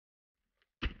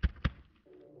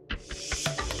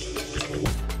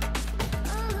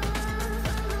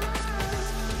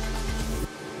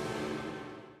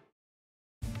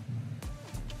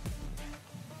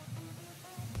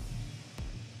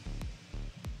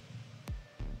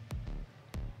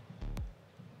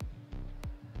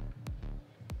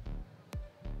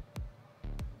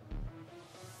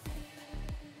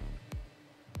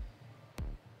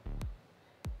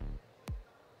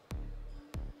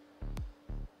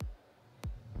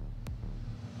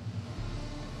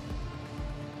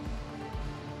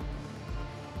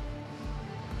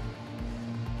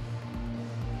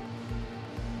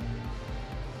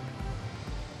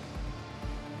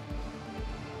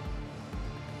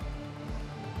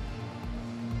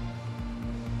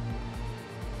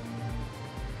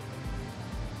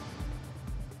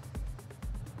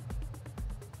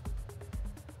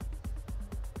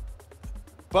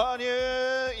Panie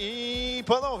i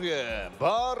panowie,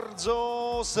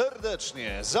 bardzo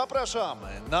serdecznie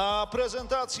zapraszamy na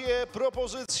prezentację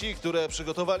propozycji, które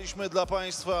przygotowaliśmy dla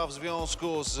państwa w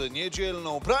związku z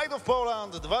niedzielną Pride of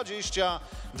Poland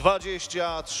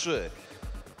 2023.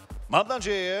 Mam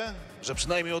nadzieję, że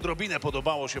przynajmniej odrobinę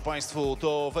podobało się państwu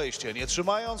to wejście. Nie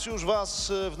trzymając już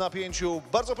was w napięciu,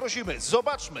 bardzo prosimy,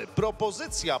 zobaczmy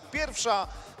propozycja pierwsza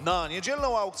na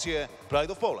niedzielną aukcję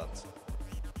Pride of Poland.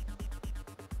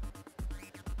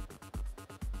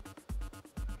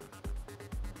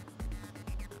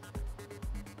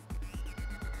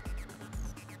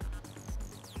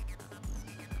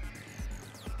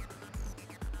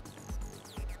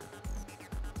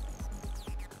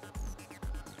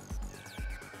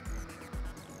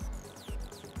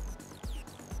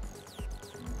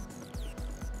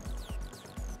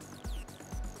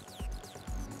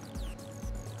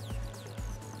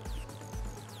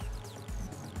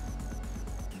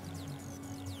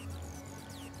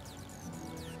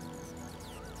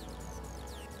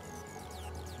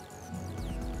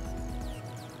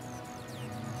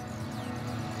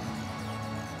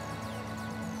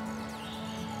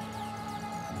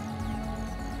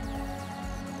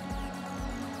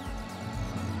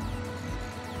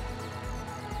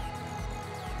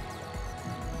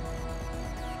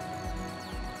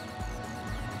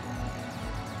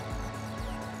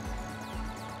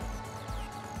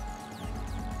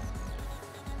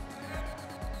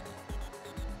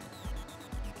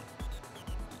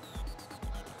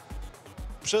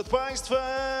 Przed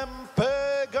państwem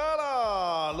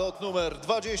Pegala, lot numer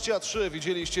 23.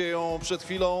 Widzieliście ją przed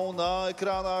chwilą na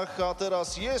ekranach, a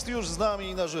teraz jest już z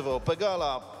nami na żywo.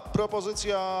 Pegala,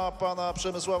 propozycja pana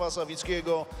Przemysława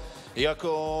Sawickiego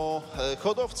jako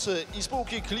hodowcy i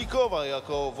spółki Klikowa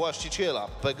jako właściciela.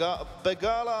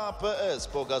 Pegala PS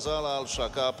po Gazala Al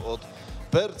Shakab od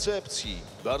Percepcji.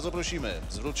 Bardzo prosimy,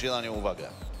 zwróćcie na nią uwagę.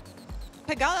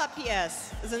 Pegala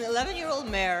PS is an 11-year-old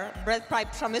mare bred by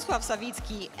Przemysław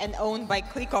Sawicki and owned by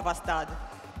Klikowa Stud.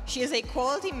 She is a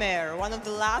quality mare, one of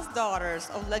the last daughters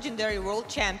of legendary world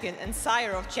champion and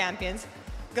sire of champions,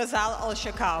 Gazal Al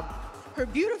Shakab. Her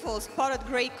beautiful spotted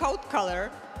gray coat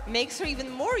color makes her even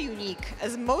more unique,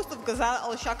 as most of Gazal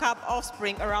Al Shakab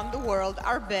offspring around the world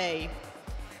are bay.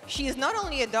 She is not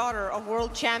only a daughter of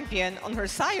world champion on her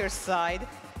sire's side,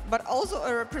 but also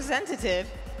a representative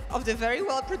of the very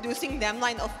well-producing dam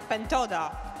line of Pentoda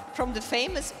from the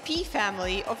famous P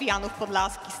family of Janów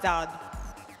Podlaski stud.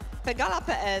 Pegala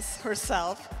PS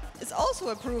herself is also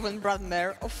a proven bred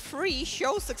mare of three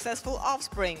show-successful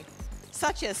offspring,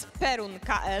 such as Perun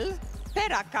KL,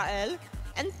 Pera KL,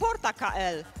 and Porta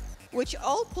KL, which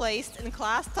all placed in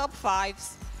class top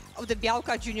fives of the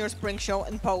Białka Junior Spring Show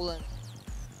in Poland.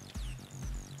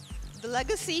 The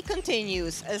legacy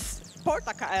continues as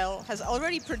Porta KL has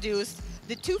already produced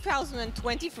the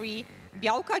 2023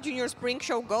 Białka Junior Spring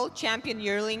Show Gold Champion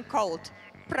yearling colt,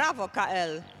 Prawo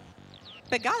KL.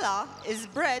 Pegala is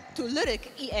bred to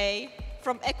Lyric EA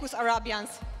from Equus Arabians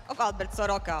of Albert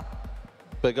Soroka.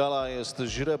 Pegala jest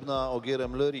źrebna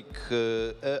ogierem Lyric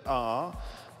EA.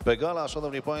 Pegala,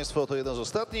 szanowni państwo, to jeden z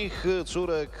ostatnich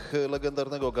córek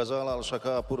legendarnego Gazala Al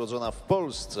Shakab, urodzona w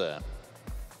Polsce.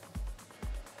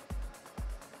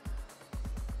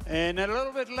 In a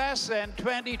little bit less than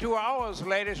 22 hours,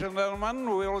 ladies and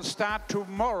gentlemen, we will start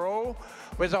tomorrow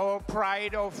with our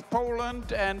Pride of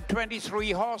Poland and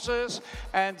 23 horses.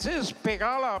 And this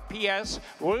Pegala PS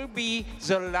will be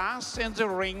the last in the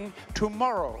ring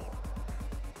tomorrow.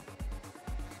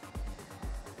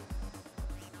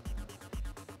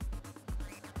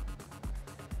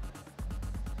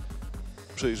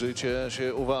 Przyjrzyjcie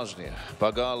się uważnie.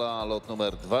 Pegala, lot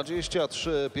numer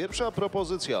 23. Pierwsza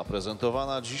propozycja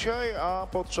prezentowana dzisiaj, a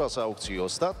podczas aukcji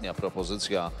ostatnia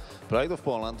propozycja Pride of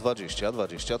Poland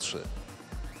 2023.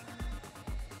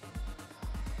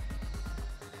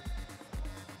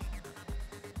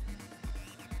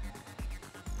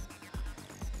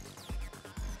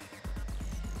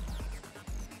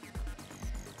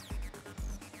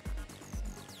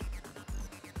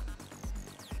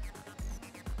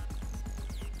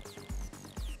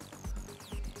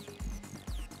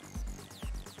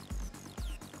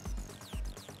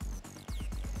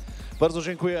 Bardzo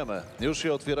dziękujemy. Już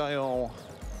się otwierają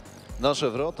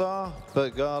nasze wrota.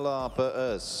 Pegala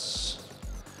PS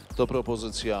to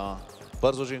propozycja.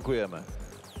 Bardzo dziękujemy.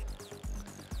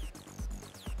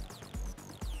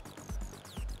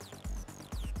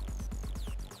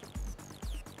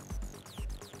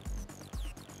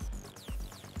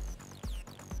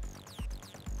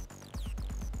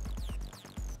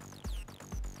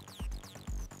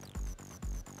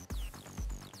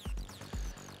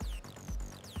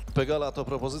 Pegala to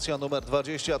propozycja numer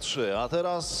 23, a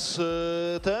teraz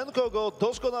ten, kogo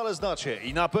doskonale znacie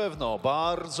i na pewno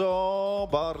bardzo,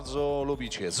 bardzo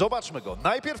lubicie. Zobaczmy go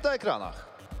najpierw na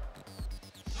ekranach.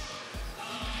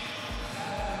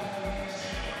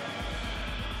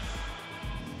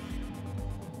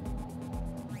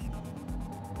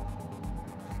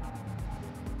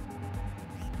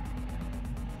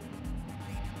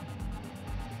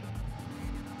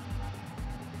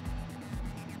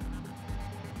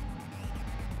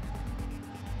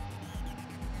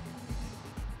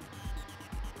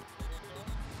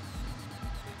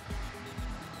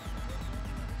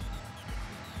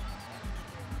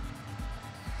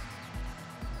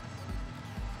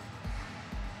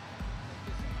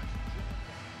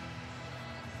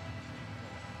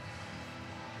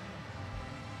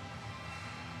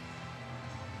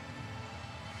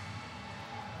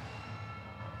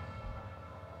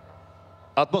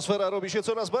 Atmosfera robi się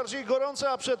coraz bardziej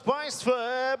gorąca, a przed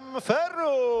Państwem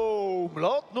Ferrum,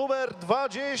 lot numer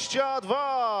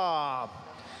 22.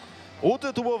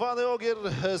 Utytułowany ogier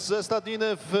ze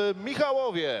stadniny w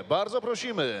Michałowie. Bardzo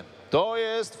prosimy, to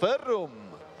jest Ferrum.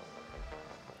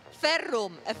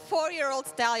 Ferrum, a 4-year-old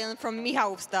stallion from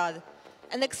Michałowstad.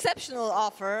 An exceptional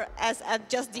offer, as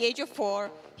at just the age of 4,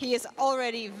 he is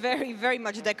already very, very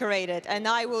much decorated, and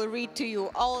I will read to you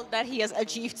all that he has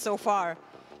achieved so far.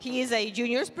 He is a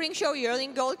Junior Spring Show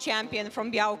Yearling Gold Champion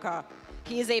from Białka.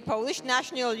 He is a Polish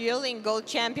National Yearling Gold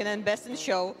Champion and Best in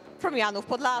Show from Janów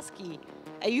Podlaski.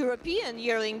 A European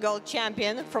Yearling Gold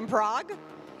Champion from Prague.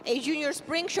 A Junior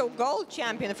Spring Show Gold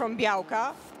Champion from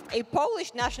Białka. A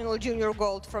Polish National Junior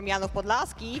Gold from Janów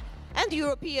Podlaski. And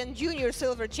European Junior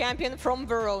Silver Champion from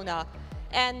Verona.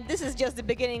 And this is just the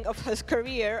beginning of his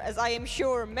career, as I am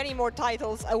sure many more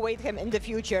titles await him in the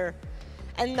future.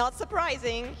 And not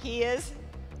surprising, he is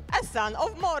a son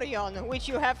of Morion, which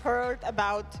you have heard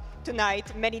about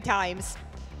tonight many times.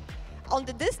 On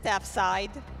the distaff side,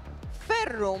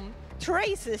 Ferrum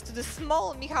traces to the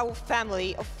small Michałów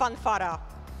family of Fanfara,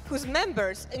 whose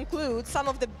members include some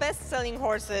of the best-selling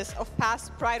horses of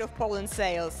past Pride of Poland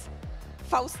sales.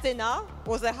 Faustyna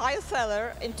was a high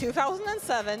seller in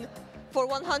 2007 for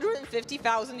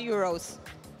 150,000 euros.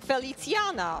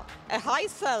 Feliciana, a high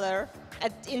seller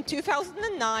in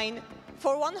 2009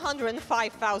 for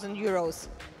 105,000 euros.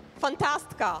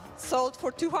 Fantastka sold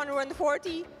for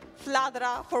 240,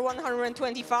 Fladra for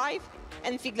 125,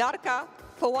 and Figlarka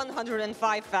for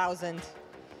 105,000.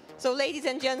 So ladies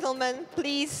and gentlemen,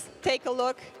 please take a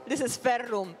look. This is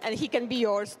Ferrum, and he can be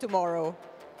yours tomorrow.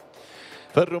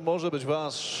 Ferrum może być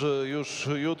wasz już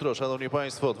jutro, szanowni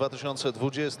państwo.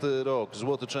 2020 rok,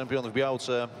 złoty czempion w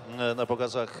Białce na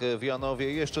pokazach w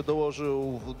Janowie. Jeszcze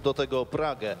dołożył do tego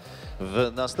Pragę.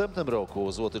 W następnym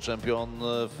roku złoty czempion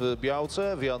w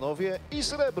Białce, w Janowie i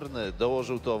srebrny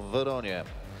dołożył to w Weronie.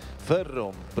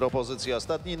 Ferrum, propozycja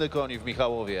stadniny koni w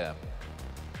Michałowie.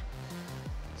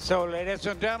 So, ladies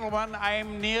and gentlemen,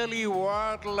 I'm nearly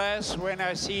wordless when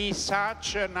I see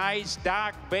such a nice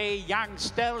dark bay young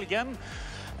stallion.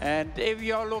 And if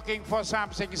you're looking for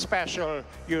something special,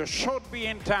 you should be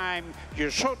in time,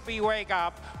 you should be wake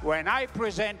up when I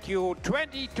present you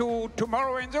 22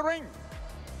 tomorrow in the ring.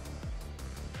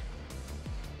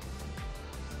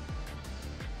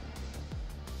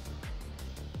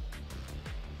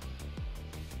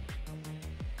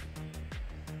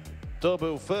 To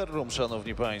był Ferrum,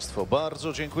 szanowni państwo.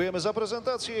 Bardzo dziękujemy za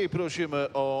prezentację i prosimy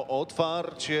o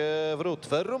otwarcie wrót.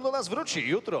 Ferrum do nas wróci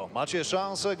jutro. Macie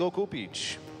szansę go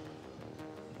kupić.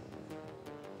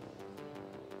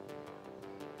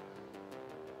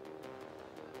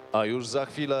 A już za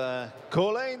chwilę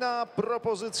kolejna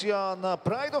propozycja na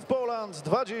Pride of Poland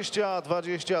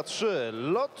 2023.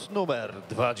 Lot numer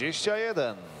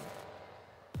 21.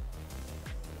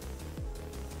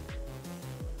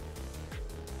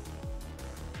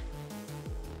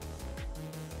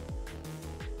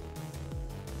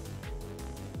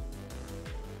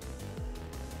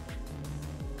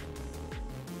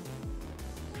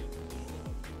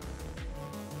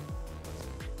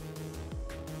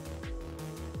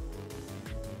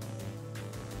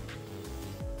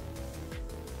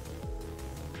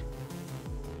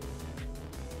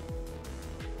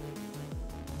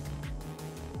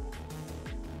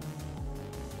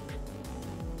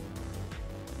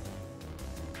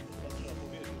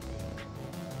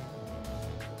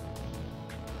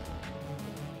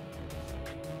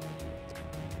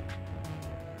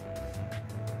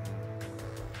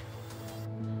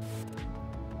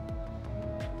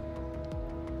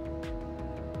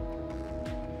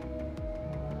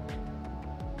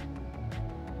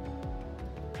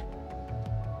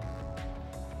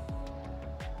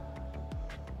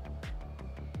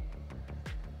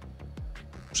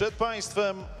 Przed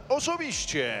Państwem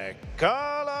osobiście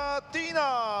Kalatina.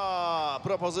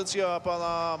 Propozycja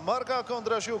pana Marka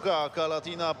Kondrasiuka.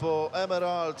 Kalatina po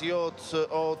Emerald J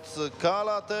od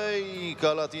Kalatei.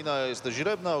 Kalatina jest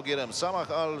źrebna ogierem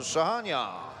Samach Al-Shahania.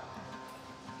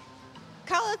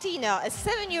 Kalatina, a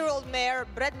 7-year-old mare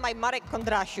bred by Marek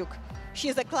Kondrasiuk. She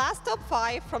is a class top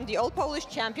 5 from the All Polish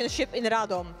Championship in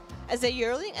Radom, as a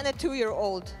yearling and a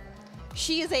 2-year-old.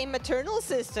 She is a maternal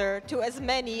sister to as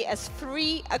many as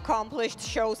 3 accomplished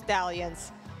show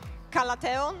stallions: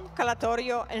 Kalateon,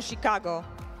 Kalatorio, and Chicago.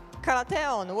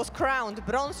 Kalateon was crowned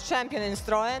bronze champion in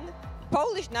Stroen,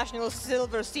 Polish national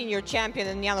silver senior champion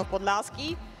in Janów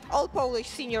Podlaski, All Polish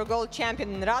senior gold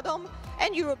champion in Radom,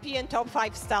 and European top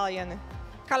 5 stallion.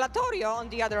 Kalatorio, on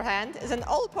the other hand, is an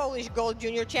All Polish gold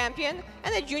junior champion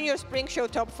and a junior spring show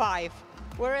top 5,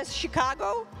 whereas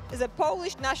Chicago is a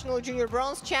Polish national junior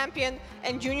bronze champion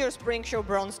and junior spring show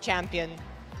bronze champion.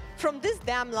 From this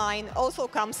dam line also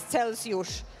comes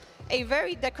Celsius, a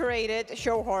very decorated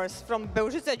show horse from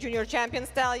Bełżyce junior champion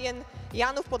stallion,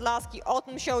 Janów Podlaski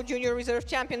autumn show junior reserve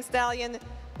champion stallion,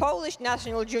 Polish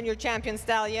national junior champion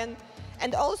stallion,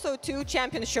 and also 2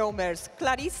 champion show mares,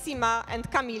 Clarissima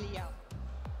and Camilia.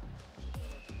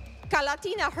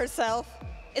 Kalatina herself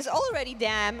is already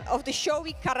dam of the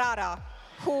showy Carrara,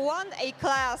 who won a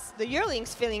class, the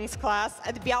yearlings fillings class,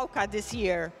 at Białka this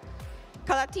year.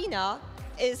 Kalatina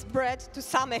is bred to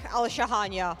Samech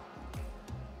Al-Shahania.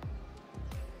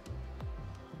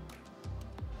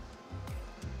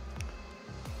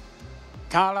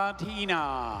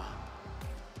 Kalatina,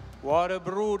 what a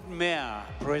brood mare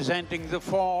presenting the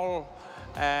fall,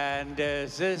 and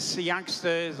this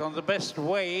youngster is on the best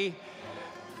way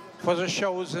for the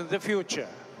shows in the future.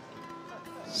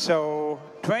 So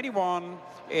 21,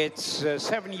 it's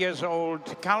 7 years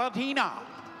old, Kalatina.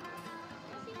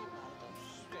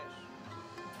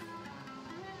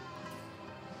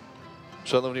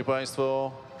 Szanowni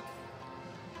Państwo,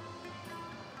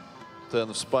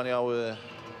 ten wspaniały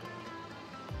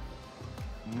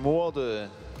młody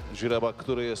źrebak,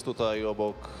 który jest tutaj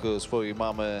obok swojej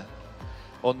mamy,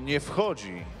 on nie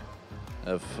wchodzi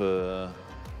w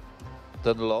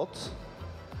ten lot,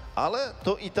 ale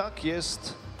to i tak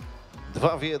jest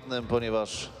 2 w 1,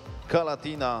 ponieważ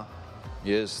Kalatina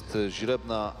jest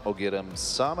źrebna ogierem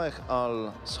Samech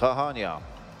Al-Shahania.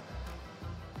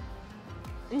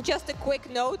 And just a quick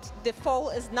note, the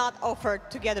foal is not offered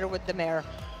together with the mare.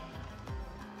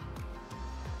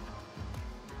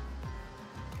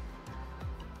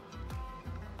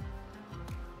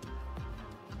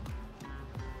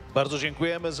 Bardzo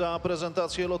dziękujemy za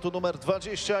prezentację lotu numer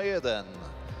 21.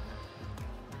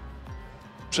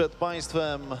 Przed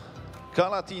Państwem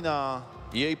Kalatina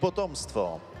i jej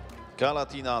potomstwo.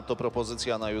 Kalatina to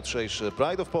propozycja na jutrzejszy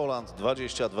Pride of Poland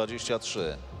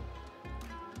 2023.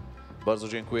 Bardzo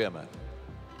dziękujemy.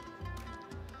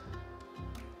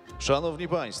 Szanowni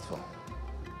Państwo,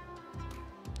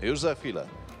 już za chwilę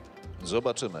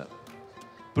zobaczymy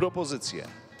propozycję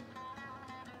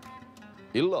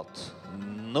i lot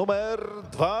numer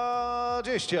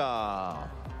 20.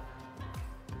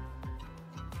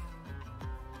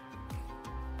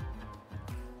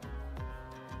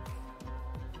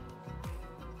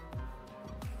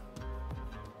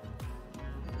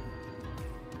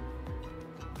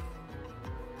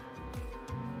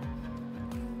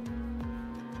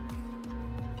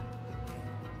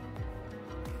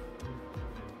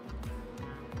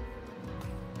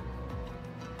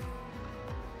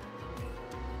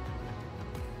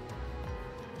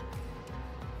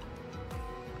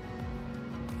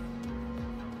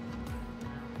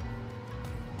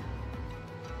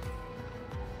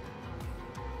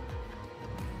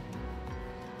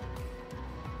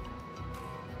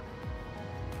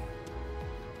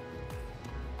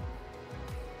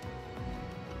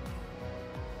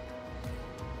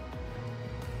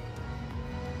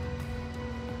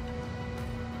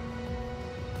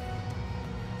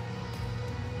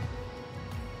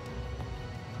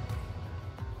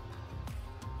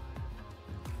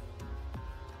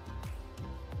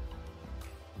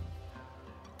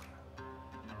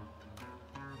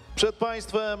 Przed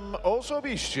Państwem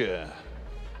osobiście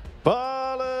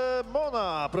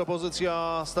Palemona,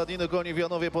 propozycja Stadniny Koni w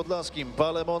Janowie Podlaskim.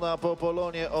 Palemona po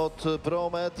Polonie od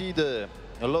Prometidy.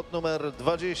 Lot numer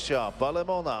 20.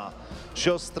 Palemona,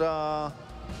 siostra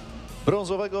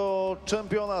brązowego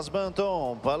czempiona z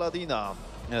Benton, Paladina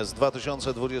z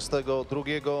 2022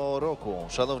 roku.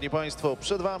 Szanowni Państwo,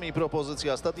 przed Wami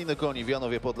propozycja Stadniny Koni w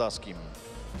Janowie Podlaskim.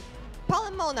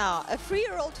 Palemona, a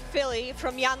 3-year-old filly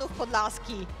from Janów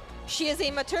Podlaski. She is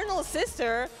a maternal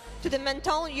sister to the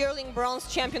Menton yearling bronze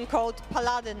champion colt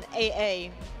Paladin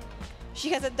AA.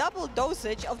 She has a double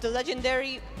dosage of the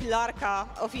legendary Pilarka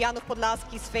of Janów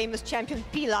Podlaski's famous champion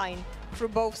P-Line through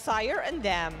both sire and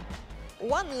dam.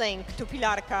 One link to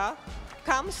Pilarka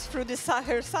comes through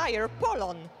her sire,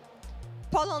 Polon.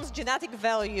 Polon's genetic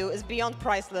value is beyond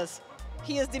priceless.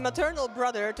 He is the maternal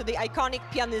brother to the iconic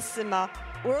Pianissima,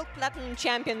 World Platinum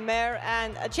Champion mare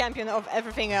and a champion of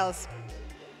everything else.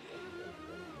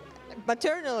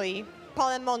 Maternally,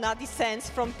 Palemona descends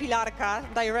from Pilarka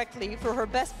directly through her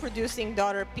best-producing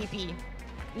daughter, Pipi.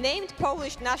 Named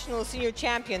Polish national senior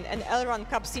champion and Elrond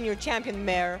Cup senior champion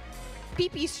mare,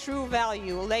 Pipi's true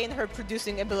value lay in her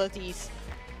producing abilities.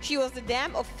 She was the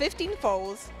dam of 15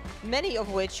 foals, many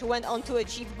of which went on to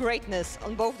achieve greatness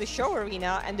on both the show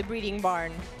arena and the breeding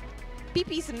barn.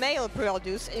 Pipi's male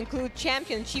produce include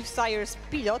champion chief sires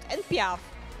Pilot and Piaf,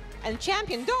 and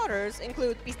champion daughters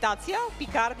include Pistacia,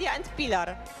 Picardia, and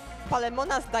Pilar,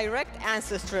 Palemona's direct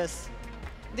ancestress.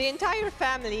 The entire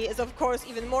family is of course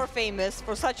even more famous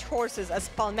for such horses as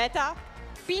Palmetta,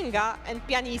 Pinga, and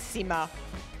Pianissima.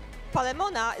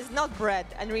 Palemona is not bred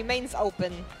and remains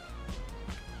open.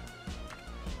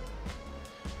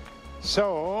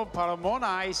 So, Palemona,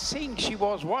 I think she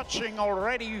was watching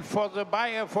already for the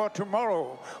buyer for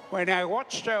tomorrow. When I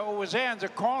watched her over there in the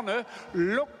corner,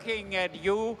 looking at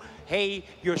you, hey,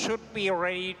 you should be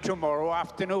ready tomorrow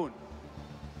afternoon.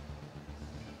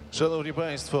 Szanowni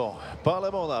Państwo,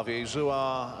 Palemona, w jej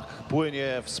żyłach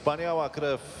płynie wspaniała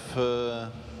krew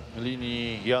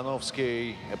linii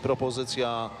janowskiej.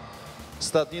 Propozycja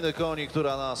stadniny koni,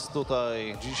 która nas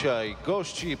tutaj dzisiaj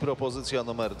gości. Propozycja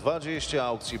numer 20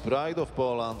 aukcji Pride of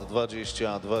Poland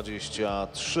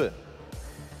 2023.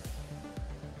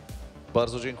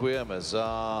 Bardzo dziękujemy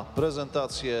za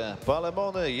prezentację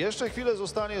Palemony. Jeszcze chwilę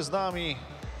zostanie z nami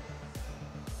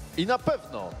i na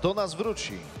pewno do nas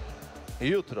wróci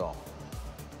jutro.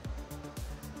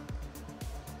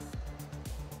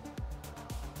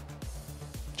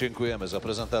 Dziękujemy za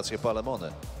prezentację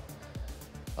Palemony.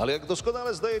 Ale jak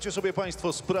doskonale zdajecie sobie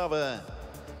Państwo sprawę,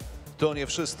 to nie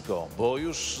wszystko, bo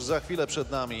już za chwilę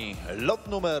przed nami lot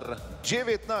numer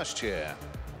 19.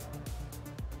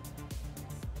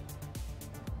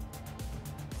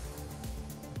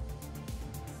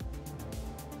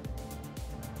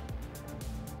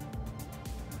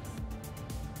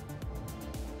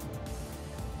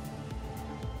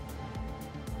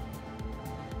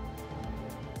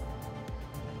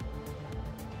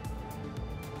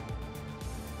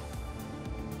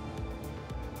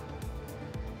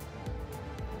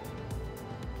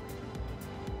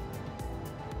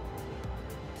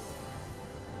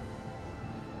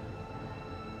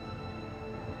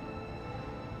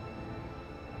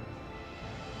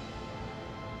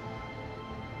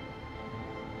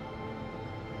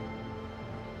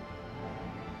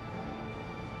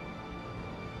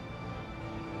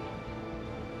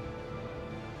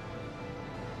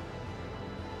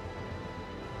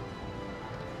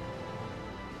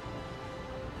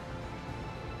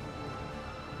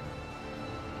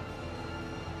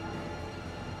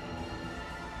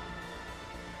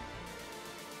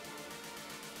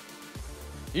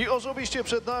 I osobiście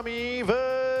przed nami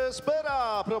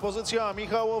Vespera, propozycja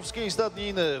michałowskiej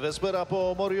stadniny. Vespera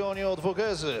po Morionie od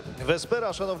Vogezy.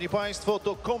 Vespera, szanowni państwo,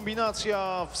 to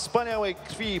kombinacja wspaniałej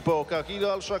krwi po Cahill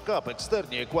Al-Shakab,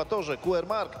 eksternie, Ekwatorze, QR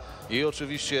Mark i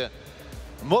oczywiście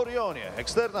Morionie.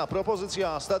 Eksterna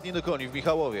propozycja stadniny koni w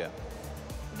Michałowie.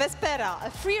 Vespera, a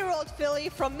three-year-old filly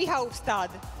from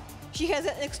Michałowstad. She has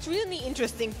an extremely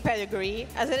interesting pedigree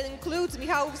as it includes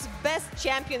Michałow's best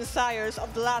champion sires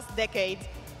of the last decade,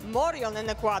 Morion and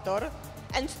Ekwator,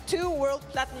 and two World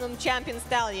Platinum Champion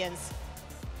stallions,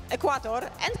 Ekwator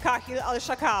and Cahill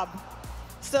Al-Shakab.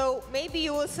 So maybe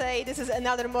you will say this is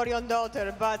another Morion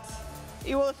daughter, but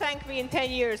you will thank me in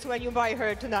 10 years when you buy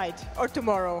her tonight or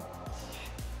tomorrow.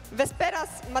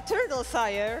 Vespera's maternal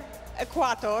sire,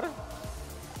 Ekwator,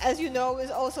 as you know,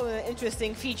 is also an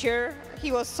interesting feature.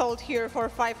 He was sold here for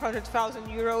 500,000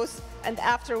 euros and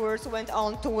afterwards went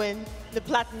on to win the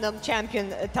Platinum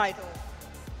Champion title.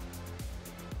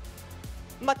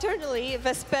 Maternally,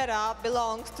 Vespera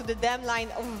belongs to the dam line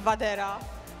of Wadera,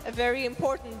 a very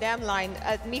important dam line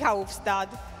at Michałowstad,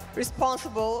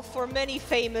 responsible for many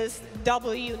famous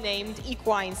W-named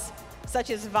equines,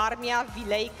 such as Warmia,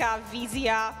 Wilejka,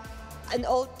 Wizja, and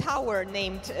old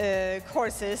tower-named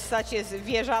horses, such as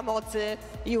Wieża Mocy,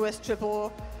 US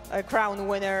Triple Crown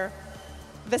winner.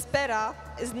 Vespera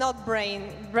is not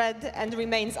bred and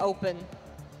remains open.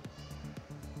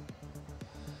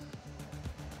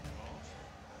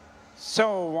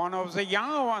 So one of the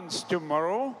young ones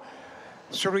tomorrow,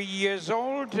 3 years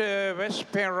old,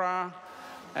 Vespera,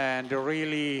 and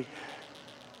really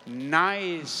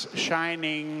nice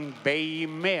shining bay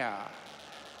mare.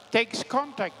 Takes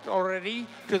contact already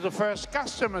to the first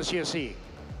customers you see.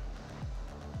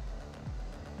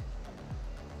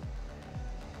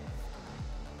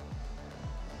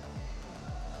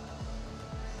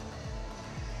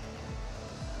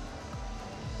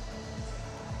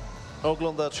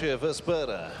 Oglądacie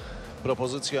Vesperę.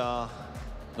 Propozycja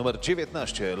numer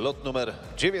 19, lot numer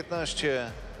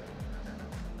 19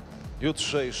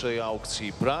 jutrzejszej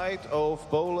aukcji Pride of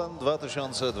Poland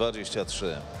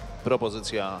 2023.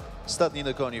 Propozycja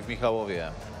stadniny koni w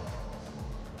Michałowie.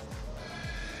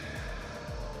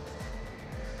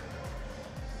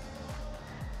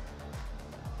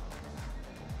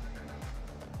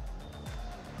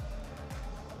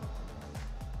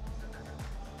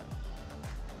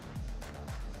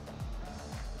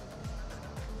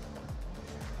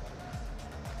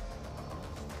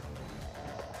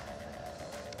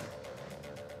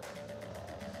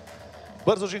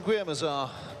 Bardzo dziękujemy za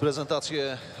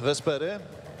prezentację Vespery.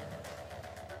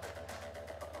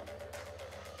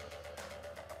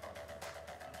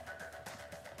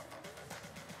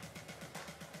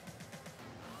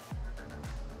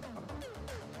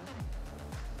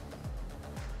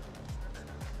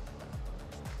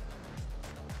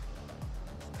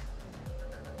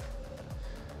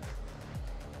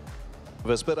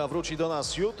 Vespera wróci do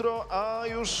nas jutro, a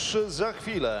już za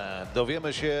chwilę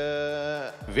dowiemy się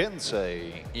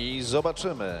więcej i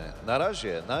zobaczymy na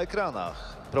razie na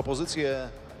ekranach propozycję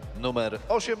numer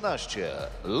 18,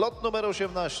 lot numer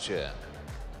 18.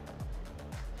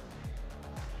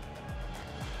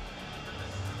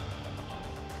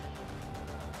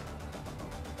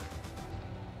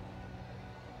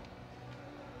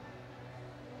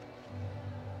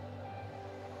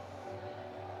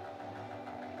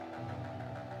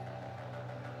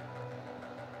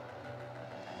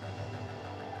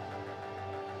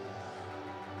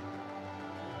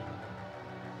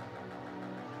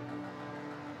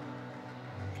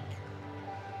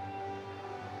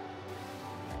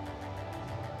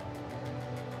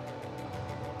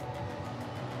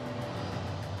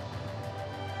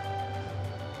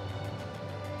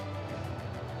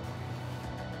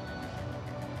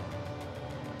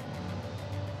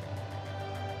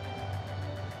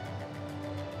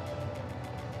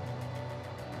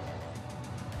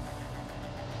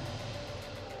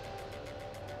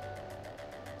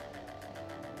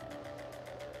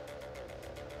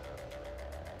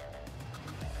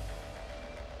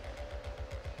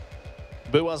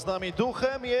 Była z nami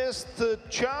duchem, jest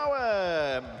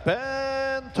ciałem.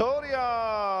 Pentoria,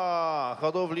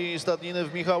 hodowli stadniny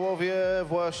w Michałowie.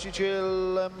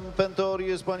 Właścicielem Pentorii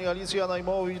jest pani Alicja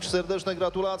Najmowicz. Serdeczne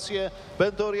gratulacje.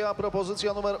 Pentoria,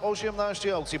 propozycja numer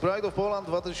 18 aukcji Pride of Poland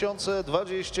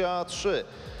 2023.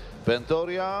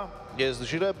 Pentoria jest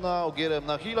źrebna ogierem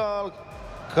na Hilal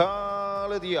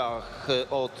Kalediach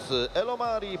od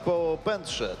Elomari po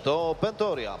Pętrze. To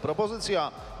Pentoria,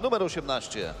 propozycja numer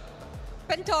 18.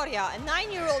 Pentoria, a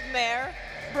 9-year-old mare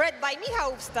bred by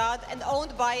Michał Stud and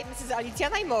owned by Mrs. Alicja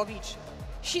Najmowicz.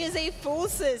 She is a full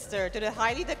sister to the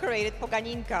highly decorated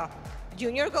Poganinka,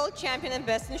 Junior Gold Champion and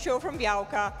Best in Show from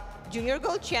Białka, Junior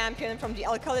Gold Champion from the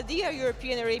Al Khaledia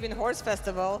European Arabian Horse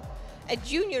Festival, a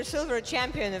Junior Silver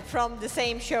Champion from the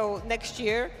same show next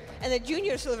year, and a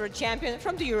Junior Silver Champion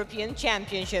from the European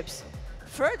Championships.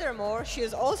 Furthermore, she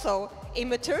is also a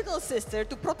maternal sister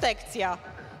to Protekcja,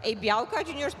 a Białka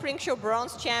Junior Spring Show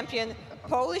Bronze Champion,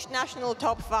 Polish National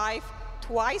Top 5,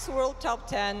 twice World Top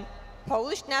 10,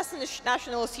 Polish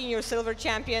National Senior Silver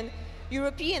Champion,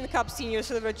 European Cup Senior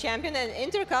Silver Champion, and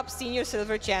Intercup Senior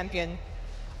Silver Champion.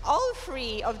 All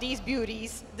three of these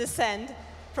beauties descend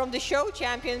from the show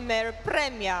champion mare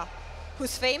Premia,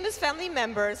 whose famous family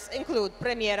members include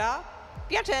Premiera,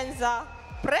 Piacenza,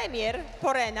 Premier,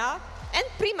 Porena, and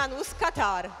Primanus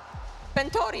Qatar.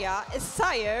 Pentoria is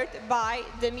sired by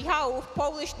the Michałów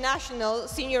Polish National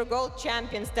Senior Gold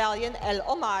Champion stallion El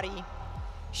Omari.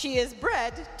 She is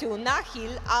bred to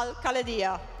Nahil Al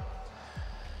Khaledia.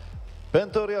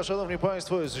 Pentoria, szanowni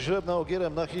państwo, jest źrebna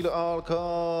ogierem Nahil Al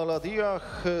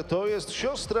Khalediach. To jest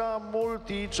siostra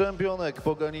multi-czempionek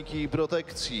Poganiki i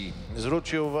Protekcji.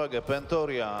 Zwróćcie uwagę,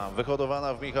 Pentoria,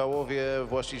 wyhodowana w Michałowie,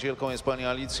 właścicielką jest pani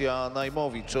Alicja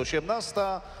Najmowicz. 18.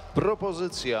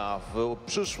 propozycja w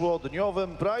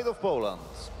przyszłodniowym Pride of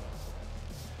Poland.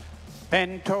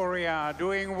 Pentoria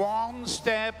doing one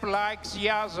step like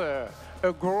the other.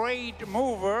 A great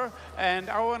mover, and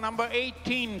our number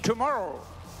 18 tomorrow.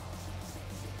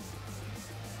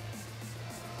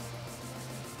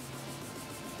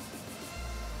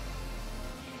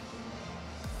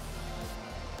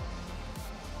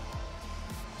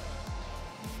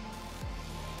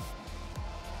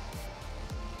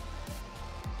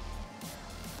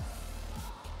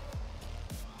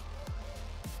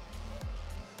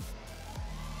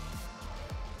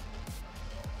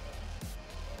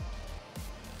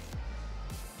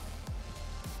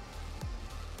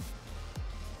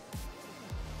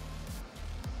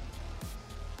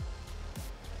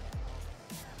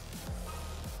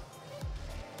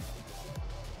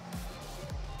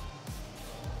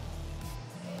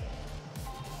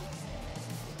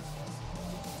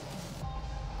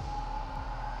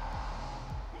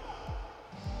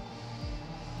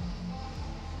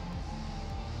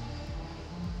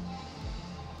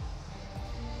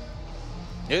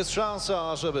 Jest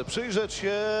szansa, żeby przyjrzeć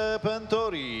się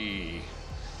Pentori.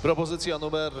 Propozycja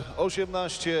numer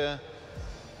 18.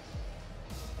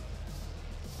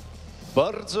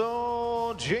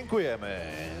 Bardzo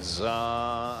dziękujemy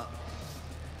za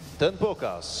ten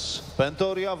pokaz.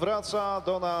 Pentoria wraca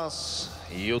do nas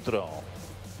jutro.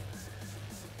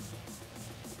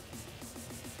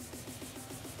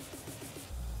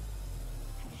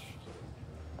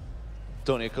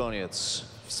 To nie koniec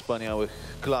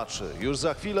wspaniałych klaczy. Już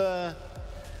za chwilę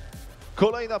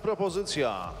kolejna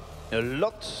propozycja.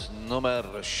 Lot numer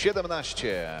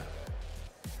 17.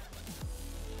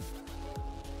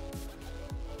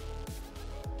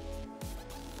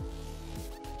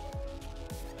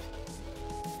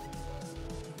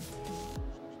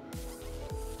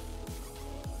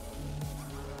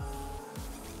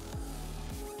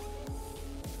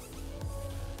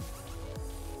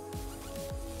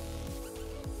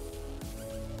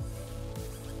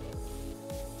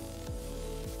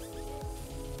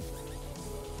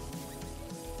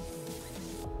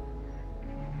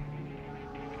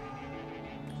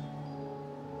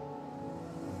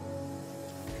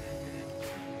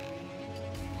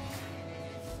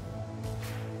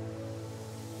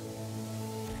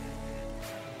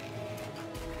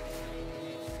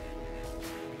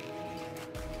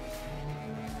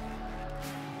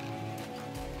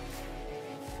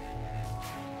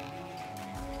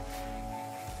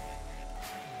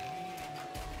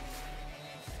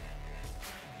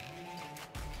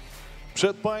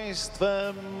 Przed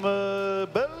Państwem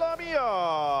Bella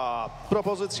Mia.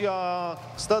 Propozycja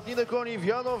stadniny koni w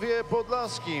Janowie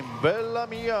Podlaskim. Bella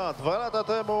Mia 2 lata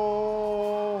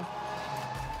temu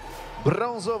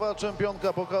brązowa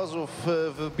czempionka pokazów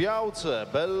w Białce.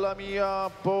 Bella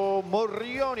Mia po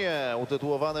Morionie,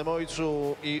 utytułowanym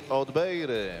ojcu i od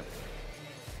Bejry.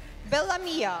 Bella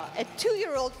Mia, a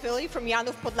 2-year-old filly from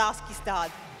Janów Podlaski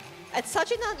stud. At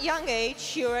such a young age,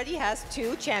 she already has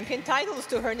 2 champion titles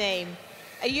to her name.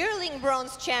 A yearling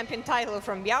bronze champion title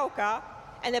from Białka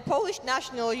and a Polish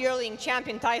national yearling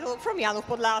champion title from Janów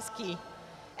Podlaski.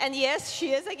 And yes,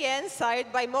 she is again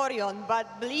sired by Morion,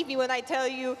 but believe me when I tell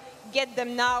you, get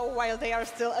them now while they are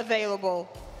still available.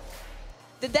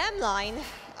 The dam line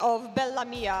of Bella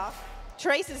Mia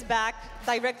traces back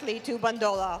directly to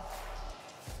Bandola.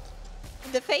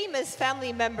 The famous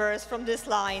family members from this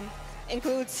line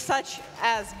include such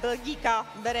as Belgika,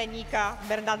 Berenika,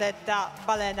 Bernadetta,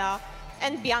 Balena,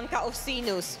 and Bianca of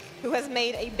Sinus, who has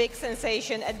made a big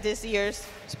sensation at this year's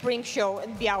spring show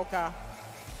in Białka.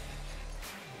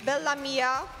 Bella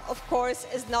Mia, of course,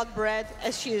 is not bred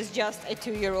as she is just a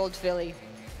 2-year-old filly.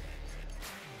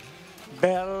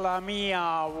 Bella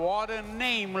Mia, what a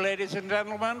name, ladies and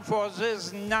gentlemen, for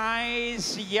this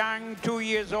nice young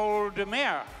 2-year-old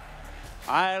mare.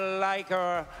 I like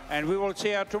her, and we will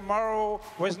see her tomorrow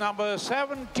with number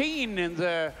 17 in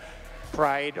the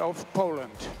Pride of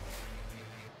Poland.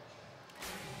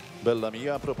 Bella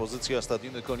Mia, propozycja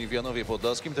stadniny koni w Janowie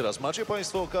Podlaskim. Teraz macie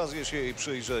Państwo okazję się jej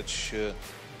przyjrzeć.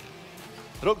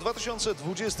 Rok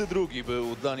 2022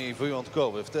 był dla niej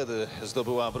wyjątkowy. Wtedy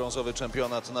zdobyła brązowy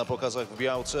czempionat na pokazach w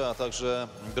Białce, a także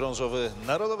brązowy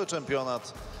narodowy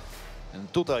czempionat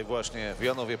tutaj właśnie w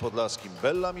Janowie Podlaskim.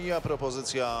 Bella Mia,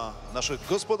 propozycja naszych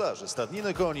gospodarzy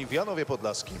stadniny koni w Janowie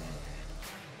Podlaskim.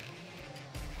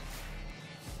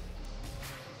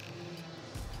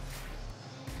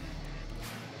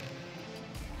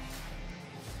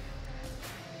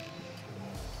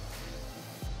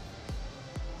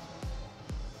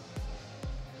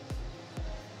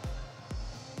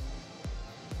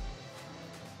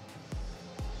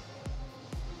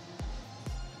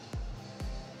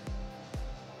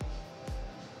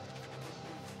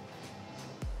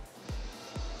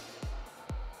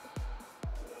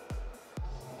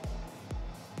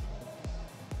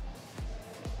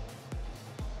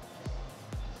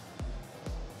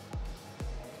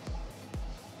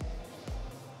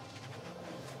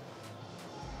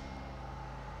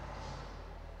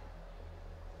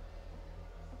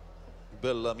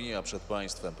 Bella Mia przed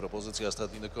Państwem. Propozycja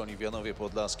stadniny koni w Janowie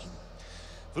Podlaskim.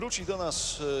 Wróci do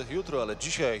nas jutro, ale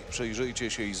dzisiaj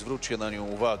przejrzyjcie się i zwróćcie na nią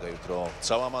uwagę. Jutro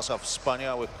cała masa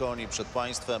wspaniałych koni przed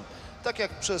Państwem, tak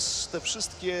jak przez te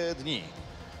wszystkie dni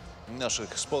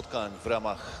naszych spotkań w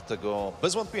ramach tego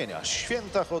bez wątpienia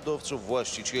święta hodowców,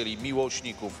 właścicieli,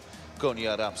 miłośników koni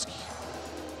arabskich.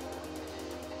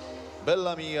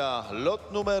 Bella Mia,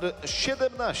 lot numer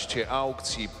 17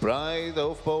 aukcji Pride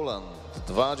of Poland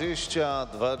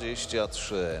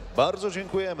 2023. Bardzo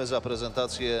dziękujemy za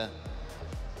prezentację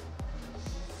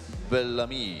Bella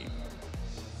Mii.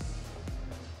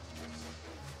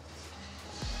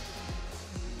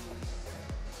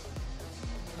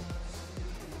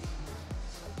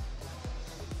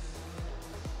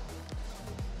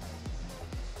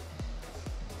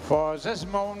 For this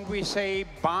moment we say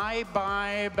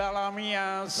bye-bye, Bella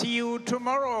Mia. See you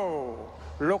tomorrow.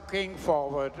 Looking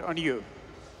forward on you.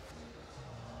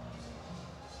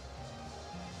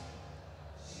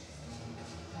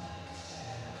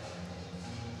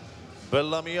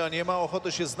 Bella Mia nie ma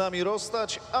ochoty się z nami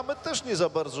rozstać, a my też nie za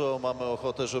bardzo mamy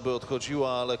ochotę, żeby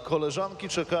odchodziła, ale koleżanki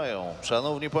czekają.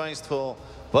 Szanowni Państwo,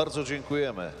 bardzo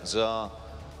dziękujemy za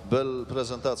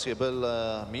prezentację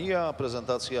Bella Mia,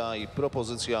 prezentacja i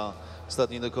propozycja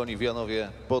Stadniny Koni w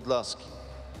Janowie Podlaskim.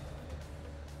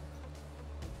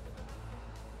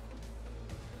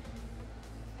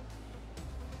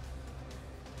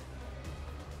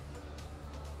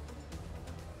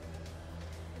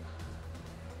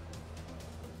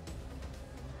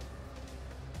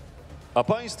 A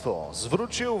Państwo,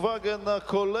 zwróćcie uwagę na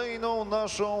kolejną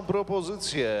naszą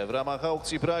propozycję w ramach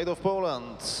aukcji Pride of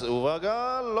Poland.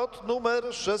 Uwaga, lot numer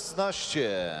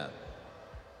 16.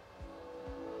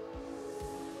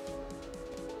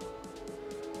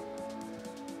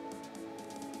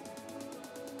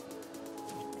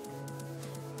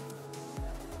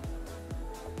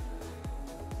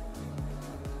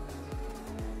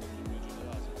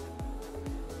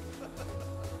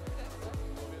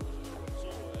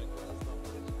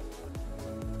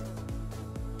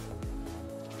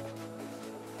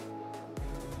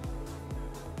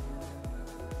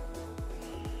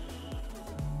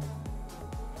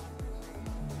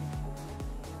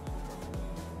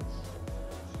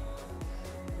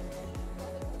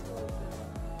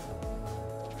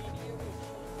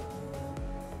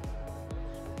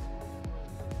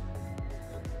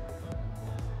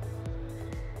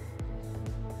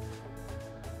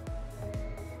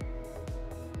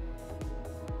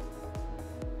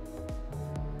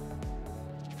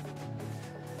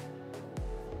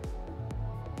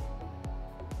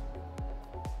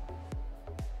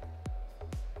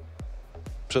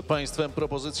 Przed Państwem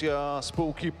propozycja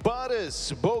spółki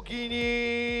Parys,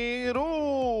 Bogini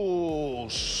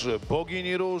Róż.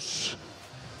 Bogini Róż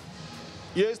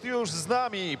jest już z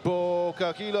nami po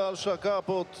Kahila Al-Shaka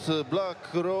pod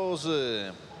Black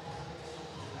Rosy.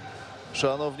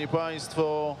 Szanowni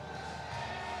Państwo,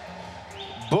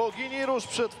 Bogini Róż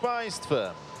przed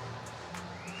Państwem.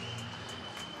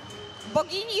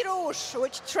 Bogini Rouge,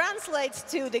 which translates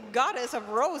to the goddess of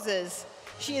roses.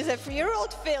 She is a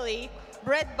 3-year-old filly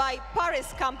bred by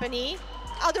Parys Company,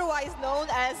 otherwise known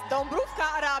as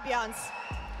Dąbrówka Arabians.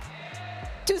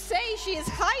 To say she is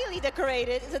highly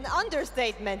decorated is an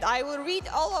understatement. I will read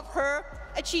all of her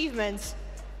achievements.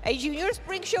 A Junior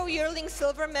Spring Show yearling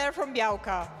silver mare from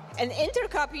Białka, an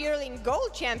Intercup yearling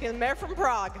gold champion mare from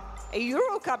Prague, a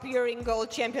Eurocup yearling gold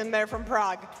champion mare from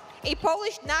Prague, a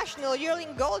Polish national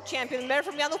yearling gold champion mare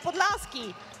from Janów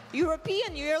Podlaski,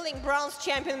 European yearling bronze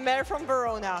champion mare from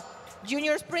Verona,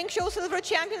 Junior Spring Show silver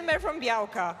champion mare from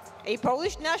Białka, a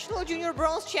Polish national junior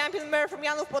bronze champion mare from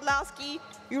Janów Podlaski,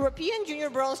 European junior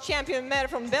bronze champion mare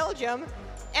from Belgium,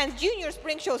 and Junior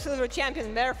Spring Show silver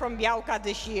champion mare from Białka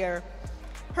this year.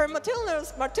 Her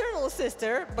maternal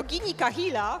sister, Bogini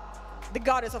Kahila, the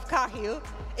goddess of Kahil,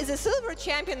 is a silver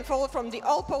champion foal from the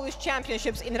All Polish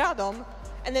Championships in Radom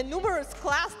and a numerous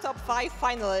class top 5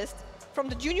 finalist from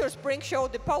the Junior Spring Show,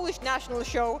 the Polish National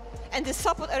Show, and the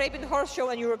Sopot Arabian Horse Show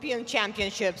and European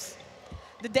Championships.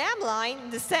 The dam line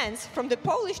descends from the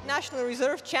Polish National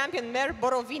Reserve champion mare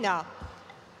Borowina.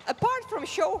 Apart from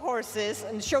show horses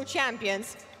and show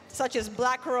champions, such as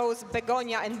Black Rose,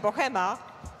 Begonia, and Bohema,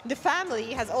 the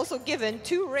family has also given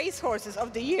 2 racehorses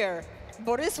of the year,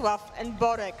 Borysław and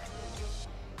Borek.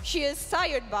 She is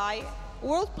sired by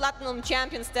World Platinum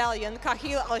Champion stallion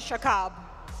Kahil Al-Shakab.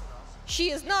 She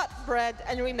is not bred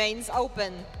and remains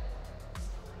open.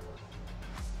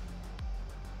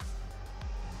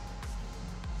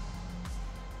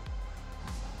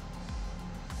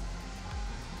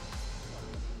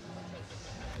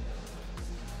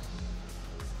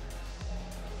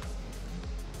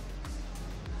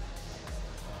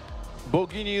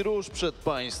 Bogini Róż przed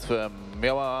Państwem.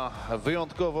 Miała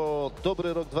wyjątkowo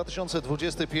dobry rok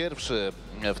 2021.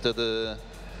 Wtedy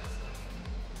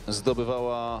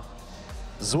zdobywała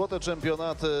złote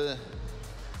czempionaty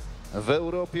w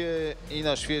Europie i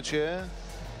na świecie.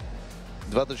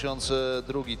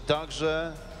 2002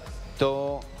 także.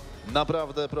 To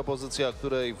naprawdę propozycja,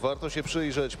 której warto się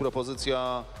przyjrzeć.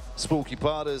 Propozycja spółki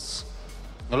Parys,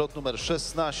 lot numer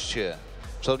 16.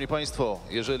 Szanowni Państwo,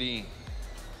 jeżeli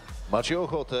macie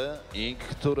ochotę i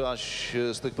któraś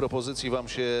z tych propozycji Wam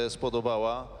się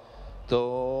spodobała,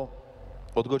 to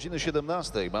Od godziny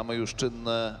 17 mamy już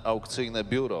czynne aukcyjne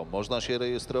biuro. Można się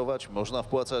rejestrować, można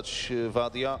wpłacać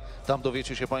wadia. Tam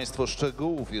dowiecie się Państwo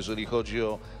szczegółów, jeżeli chodzi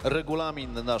o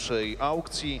regulamin naszej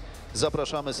aukcji.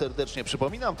 Zapraszamy serdecznie.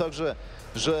 Przypominam także,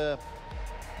 że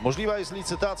możliwa jest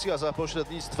licytacja za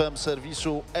pośrednictwem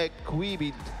serwisu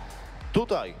Equibid.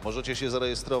 Tutaj możecie się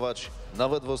zarejestrować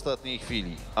nawet w ostatniej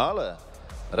chwili, ale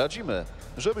radzimy,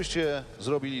 żebyście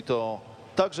zrobili to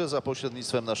także za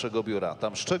pośrednictwem naszego biura.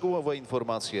 Tam szczegółowe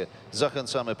informacje,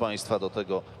 zachęcamy Państwa do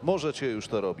tego. Możecie już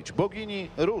to robić. Bogini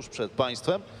Róż przed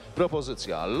Państwem.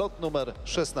 Propozycja, lot numer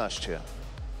 16.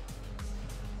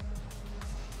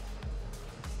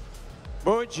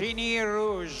 Bogini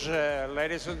Rouge,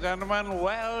 ladies and gentlemen,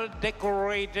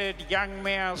 well-decorated young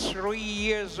mare, 3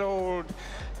 years old,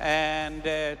 and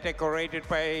decorated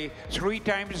by 3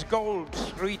 times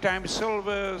gold, 3 times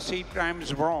silver, 3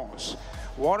 times bronze.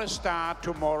 What a start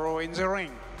tomorrow in the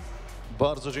ring.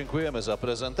 Bardzo dziękujemy za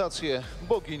prezentację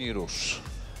Bogini Róż.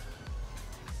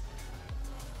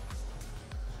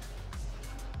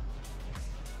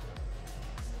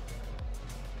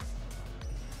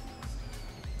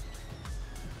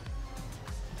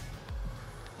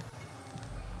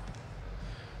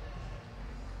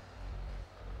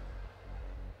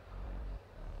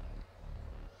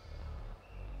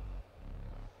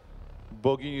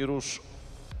 Bogini Róż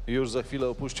już za chwilę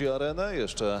opuści arenę.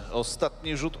 Jeszcze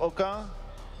ostatni rzut oka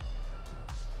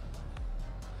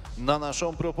na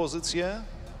naszą propozycję.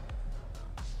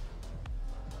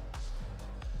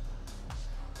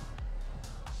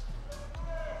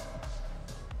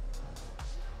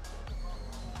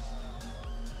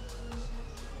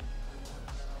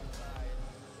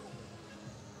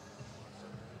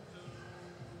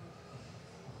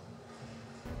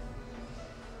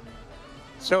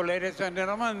 So, ladies and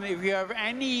gentlemen, if you have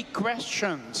any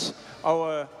questions,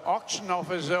 our auction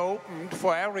office is opened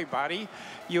for everybody.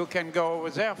 You can go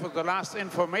over there for the last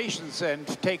informations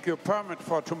and take your permit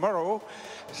for tomorrow,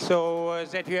 so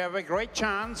that you have a great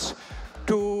chance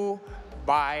to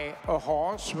buy a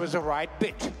horse with the right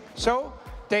bid. So,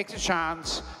 take the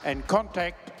chance and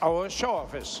contact our show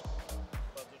office.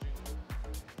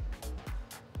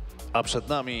 A przed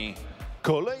nami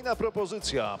kolejna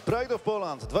propozycja. Pride of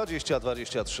Poland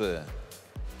 2023.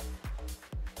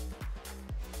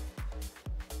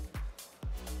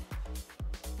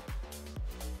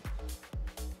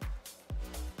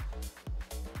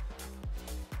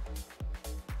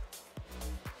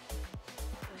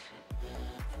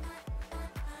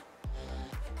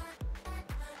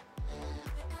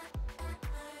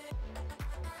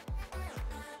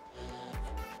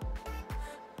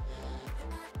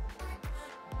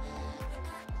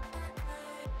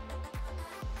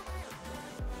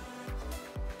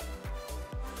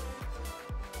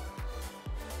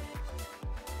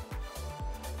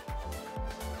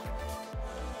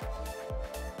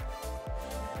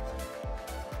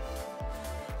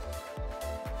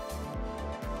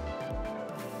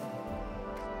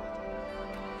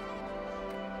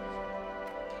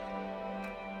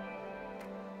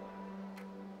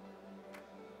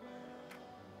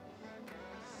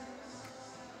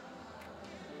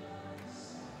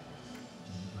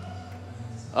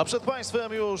 A przed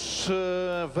Państwem już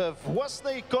we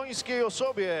własnej końskiej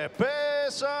osobie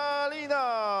Pesalina.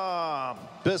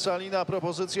 Pesalina,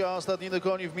 propozycja stadniny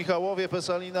koni w Michałowie.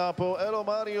 Pesalina po Elo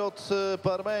Mari od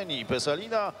Parmenii.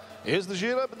 Pesalina jest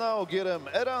źrebna ogierem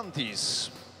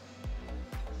Erantis.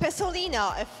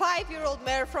 Pesolina, a 5-year-old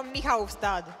mare from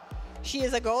Michałowstad. She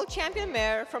is a gold champion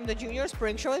mare from the Junior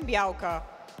Spring Show in Białka.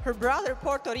 Her brother,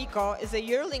 Puerto Rico, is a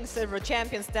yearling silver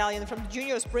champion stallion from the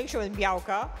Junior Spring Show in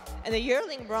Białka and a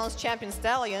yearling bronze champion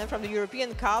stallion from the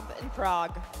European Cup in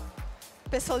Prague.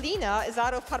 Pesolina is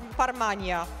out of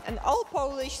Parmania, an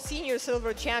all-Polish senior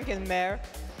silver champion mare,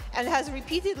 and has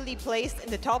repeatedly placed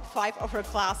in the top 5 of her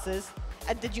classes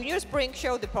at the Junior Spring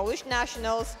Show, the Polish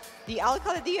Nationals, the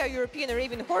Al-Khalidia European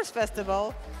Arabian Horse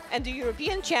Festival, and the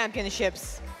European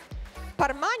Championships.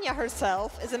 Parmania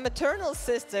herself is a maternal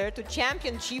sister to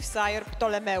champion chief sire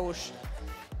Ptolemeusz.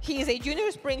 He is a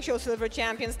Junior Spring Show silver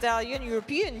champion stallion,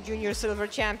 European junior silver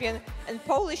champion, and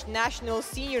Polish national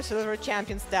senior silver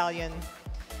champion stallion.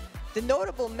 The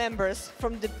notable members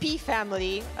from the P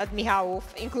family at Michałów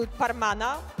include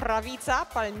Parmana, Pravica,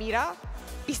 Palmira,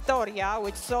 Pistoria,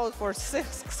 which sold for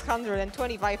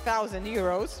 625,000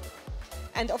 euros,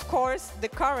 and of course the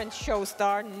current show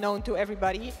star known to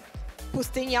everybody,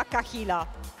 Pustynia Kahila.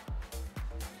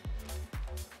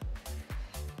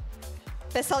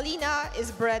 Pesolina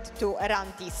is bred to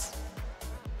Erantis.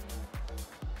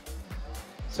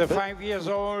 The 5 years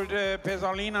old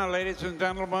Pesalina, ladies and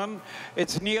gentlemen,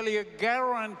 it's nearly a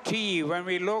guarantee when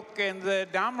we look in the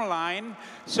dam line.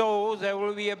 So there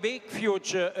will be a big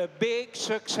future, a big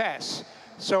success.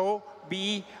 So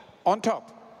be on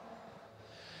top.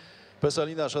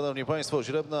 Pesalina, szanowni państwo,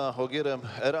 Źrebna Ogierem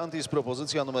Erantis,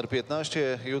 propozycja numer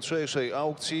 15 jutrzejszej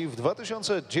aukcji. W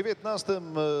 2019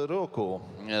 roku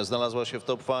znalazła się w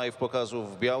top 5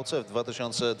 pokazów w Białce. W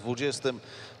 2020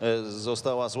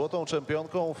 została złotą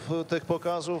czempionką tych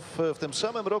pokazów. W tym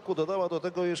samym roku dodała do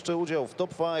tego jeszcze udział w top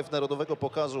 5 narodowego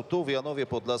pokazu tu w Janowie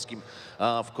Podlaskim,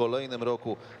 a w kolejnym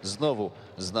roku znowu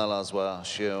znalazła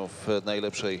się w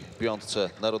najlepszej piątce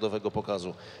narodowego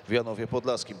pokazu w Janowie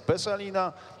Podlaskim.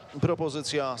 Pesalina,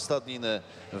 propozycja stadniny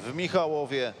w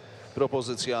Michałowie,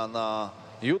 propozycja na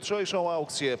jutrzejszą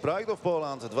aukcję Pride of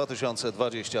Poland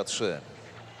 2023.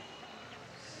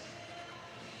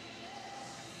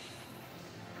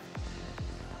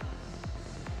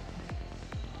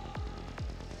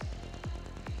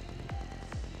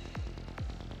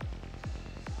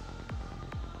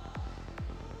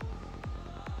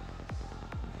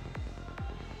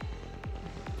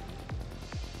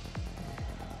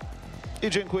 I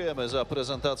dziękujemy za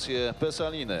prezentację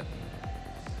Pesaliny.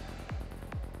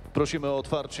 Prosimy o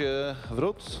otwarcie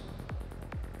wrót.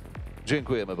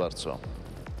 Dziękujemy bardzo.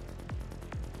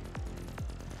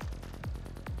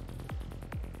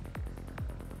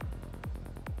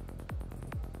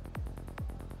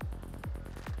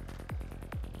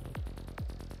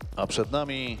 A przed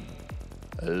nami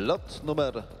lot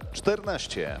numer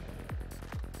 14.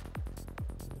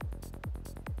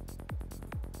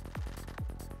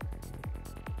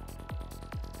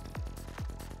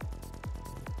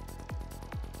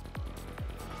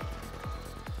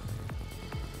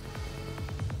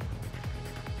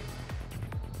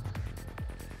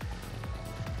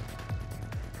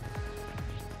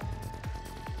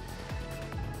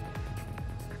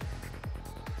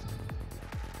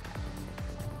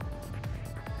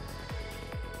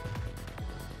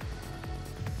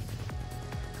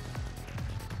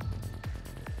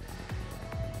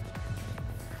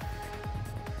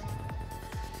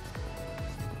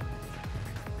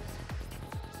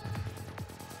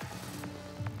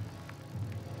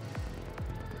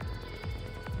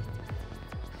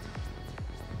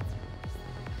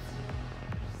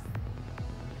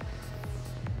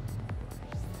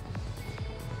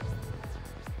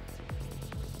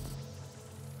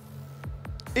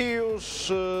 I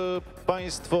już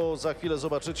państwo za chwilę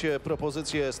zobaczycie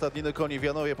propozycję stadniny koni w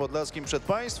Janowie Podlaskim przed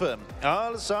państwem.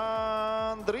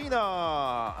 Alsandrina.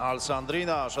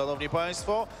 Alsandrina, szanowni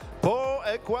państwo, po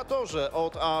ekwatorze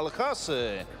od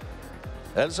Alhasy.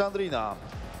 Alsandrina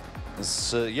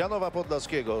z Janowa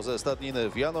Podlaskiego, ze stadniny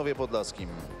w Janowie Podlaskim.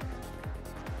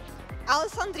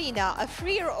 Alsandrina, a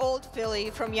 3-year-old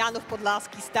filly from Janów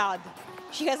Podlaski stud.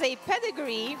 She has a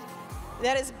pedigree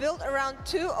that is built around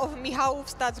two of Michałów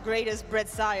stud's greatest bred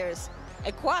sires,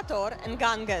 Equator and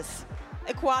Ganges.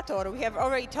 Equator, we have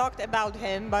already talked about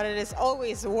him, but it is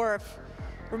always worth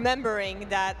remembering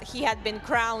that he had been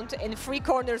crowned in 3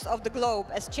 corners of the globe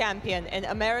as champion in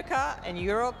America, in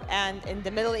Europe, and in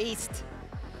the Middle East.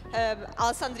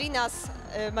 Alsandrina's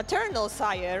maternal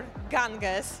sire,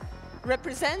 Ganges,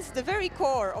 represents the very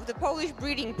core of the Polish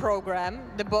breeding program,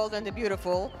 The Bold and the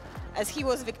Beautiful, as he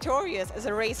was victorious as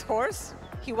a racehorse.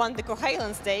 He won the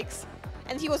Kochelan Stakes,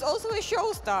 and he was also a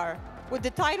show star with the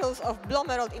titles of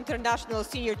Blomerod International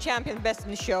Senior Champion Best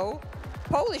in Show,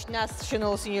 Polish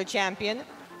National Senior Champion,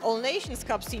 All Nations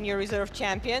Cup Senior Reserve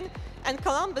Champion, and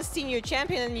Columbus Senior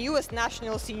Champion and US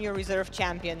National Senior Reserve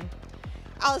Champion.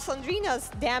 Alsandrina's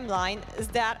dam line is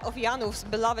that of Janów's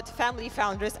beloved family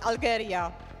foundress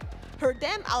Algeria. Her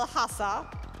dam Alhassa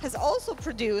has also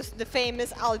produced the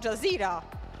famous Al Jazeera,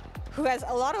 who has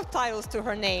a lot of titles to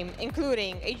her name,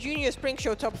 including a Junior Spring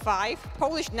Show Top 5,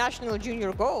 Polish National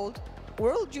Junior Gold,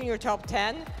 World Junior Top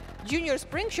 10, Junior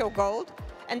Spring Show Gold,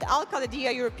 and Al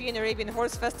Qadadiya European Arabian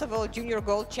Horse Festival Junior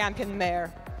Gold Champion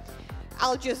Mare.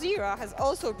 Al Jazeera has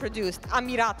also produced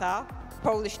Amirata,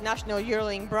 Polish National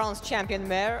Yearling Bronze Champion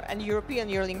Mare and European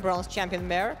Yearling Bronze Champion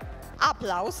Mare,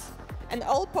 Applaus, an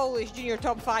All-Polish Junior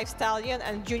Top 5 Stallion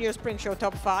and Junior Spring Show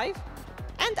Top 5,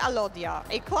 and Alodia,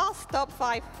 a class top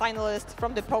 5 finalist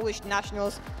from the Polish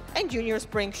Nationals and Junior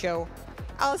Spring Show.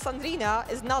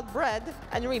 Alsandrina is not bred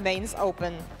and remains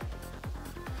open.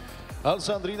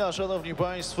 Alsandrina, szanowni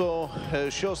państwo,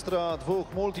 siostra 2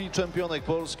 multi-czempionek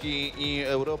Polski i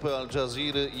Europy, Al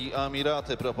Jazeera i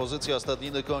Amiraty. Propozycja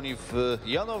stadniny koni w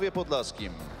Janowie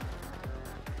Podlaskim.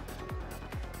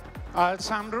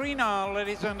 Alsandrina,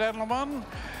 ladies and gentlemen,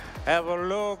 have a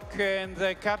look in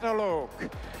the catalogue.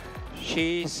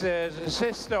 She's the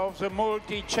sister of the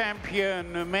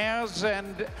multi-champion mares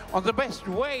and on the best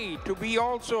way to be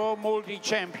also a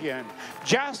multi-champion.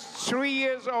 Just 3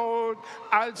 years old,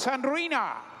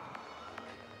 Alessandrina.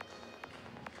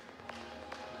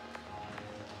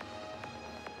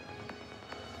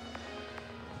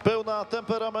 Pełna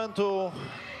temperamentu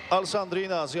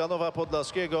Alessandrina z Janowa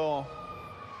Podlaskiego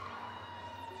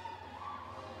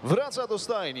wraca do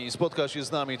stajni i spotka się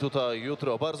z nami tutaj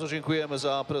jutro. Bardzo dziękujemy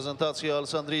za prezentację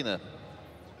Alessandriny.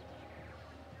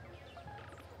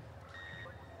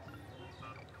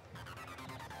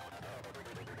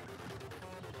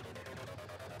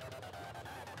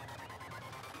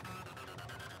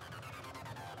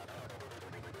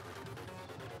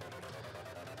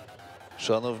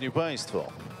 Szanowni Państwo,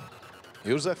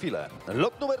 już za chwilę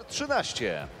lot numer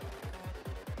 13.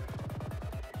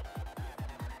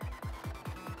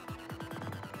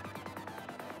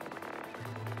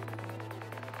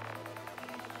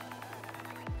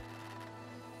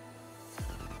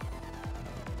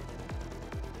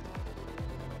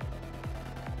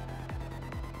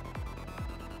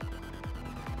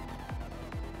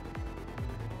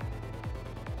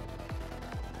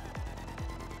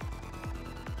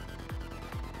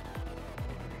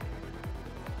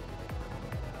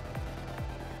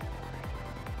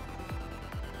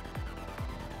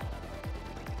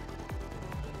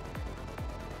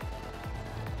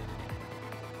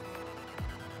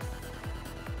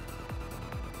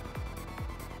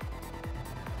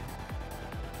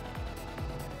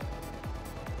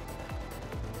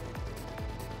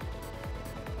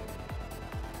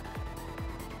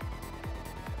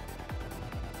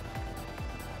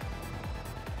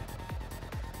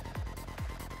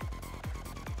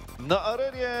 Na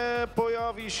arenie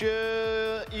pojawi się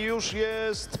i już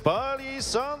jest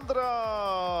Palisandra.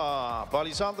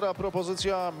 Palisandra,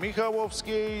 propozycja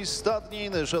Michałowskiej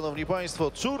Stadniny. Szanowni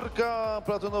Państwo, córka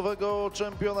platynowego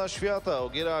czempiona świata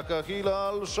Ogiera Kahila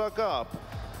Al-Shakab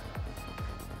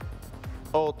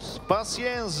od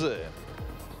Pasienzy.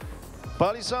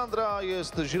 Palisandra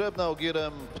jest źrebna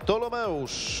Ogierem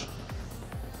Ptolomeusz.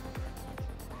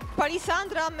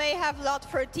 Palisandra may have lot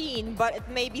 13, but it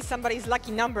may be somebody's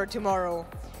lucky number tomorrow.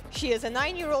 She is a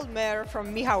 9-year-old mare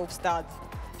from Michałowstad.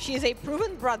 She is a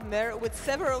proven brood mare with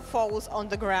several foals on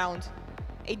the ground.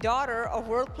 A daughter of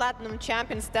World Platinum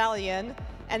Champion Stallion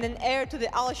and an heir to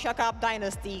the Al-Shakab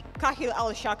dynasty, Kahil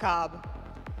Al-Shakab.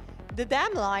 The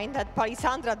dam line that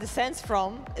Palisandra descends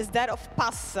from is that of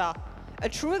Passa, a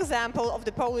true example of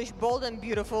the Polish Bold and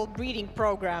Beautiful breeding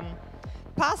program.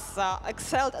 Passa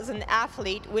excelled as an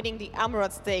athlete, winning the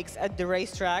Amurad Stakes at the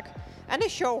racetrack, and a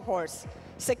show horse,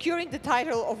 securing the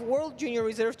title of World Junior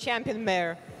Reserve Champion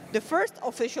Mare, the first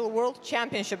official World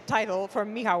Championship title for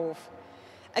Michałów.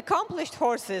 Accomplished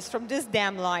horses from this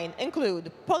dam line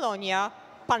include Polonia,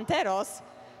 Panteros,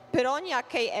 Pyronia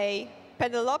K.A.,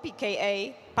 Penelope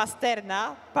K.A.,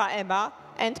 Pasterna, Paema,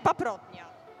 and Paprotnia.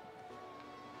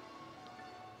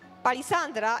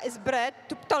 Palisandra is bred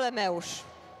to Ptolomeusz.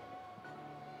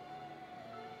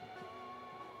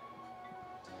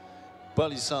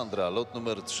 Palisandra, lot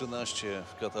numer 13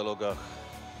 w katalogach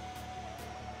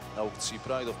aukcji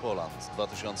Pride of Poland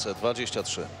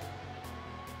 2023.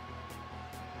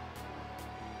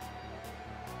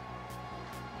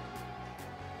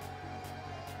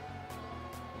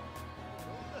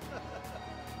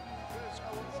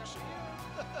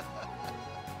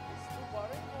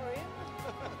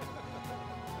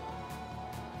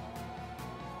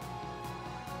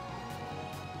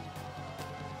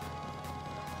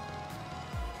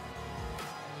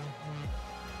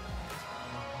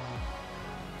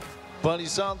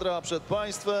 Palisandra przed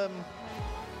Państwem.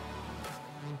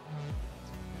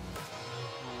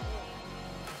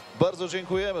 Bardzo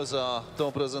dziękujemy za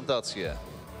tą prezentację.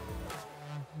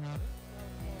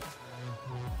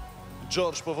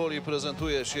 George powoli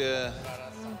prezentuje się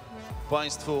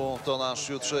Państwu. To nasz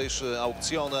jutrzejszy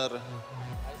aukcjoner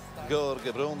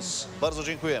George Bruns. Bardzo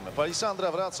dziękujemy.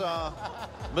 Palisandra wraca.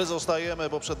 My zostajemy,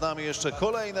 bo przed nami jeszcze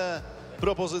kolejne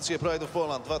propozycje Pride of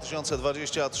Poland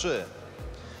 2023.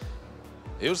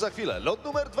 Już za chwilę lot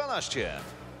numer 12.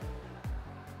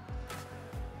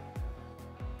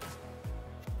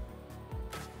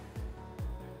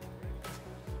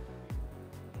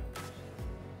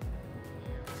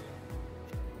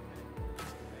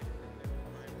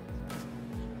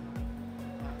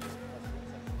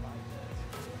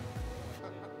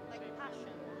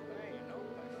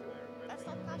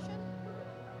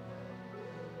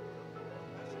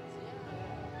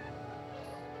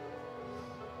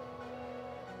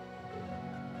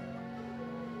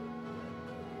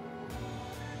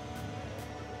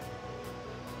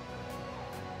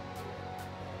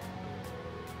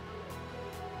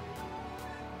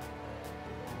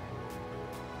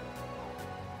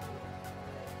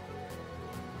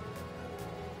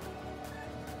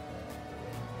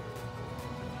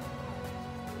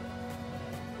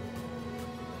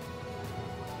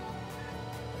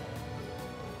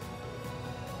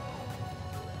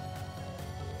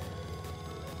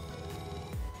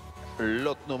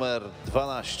 lot numer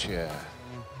 12.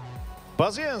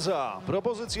 Pazienza,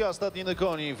 propozycja stadniny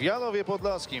koni w Janowie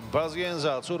Podlaskim.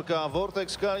 Pazienza, córka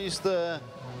Vortex Caliste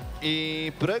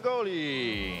i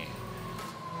Pregoli.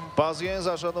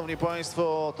 Pazienza, szanowni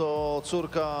państwo, to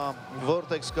córka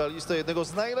Vortex Caliste, jednego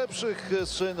z najlepszych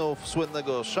synów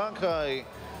słynnego Shanghai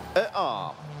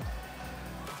EA.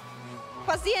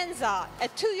 Pazienza, a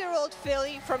 2-year-old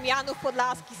filly from Janów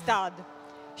Podlaski stud.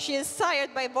 She is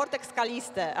sired by Vortex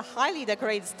Caliste, a highly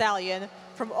decorated stallion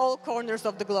from all corners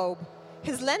of the globe.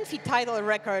 His lengthy title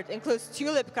record includes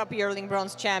Tulip Cup Yearling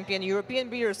Bronze Champion, European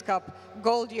Breeders' Cup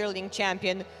Gold Yearling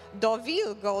Champion,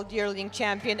 Deauville Gold Yearling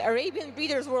Champion, Arabian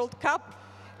Breeders' World Cup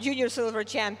Junior Silver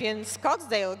Champion,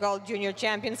 Scottsdale Gold Junior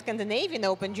Champion, Scandinavian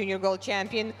Open Junior Gold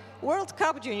Champion, World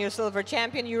Cup Junior Silver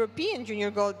Champion, European Junior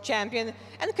Gold Champion,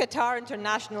 and Qatar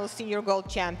International Senior Gold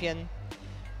Champion.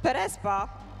 Perespa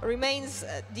remains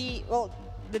the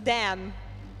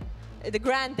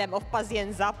grand dam of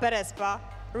Pazienza, Perespa,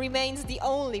 remains the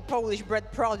only Polish bred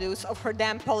produce of her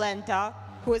dam Polenta,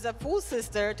 who is a full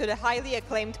sister to the highly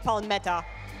acclaimed Palmetta,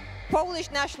 Polish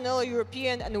national,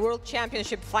 European, and World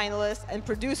Championship finalist and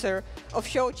producer of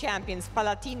show champions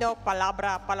Palatino,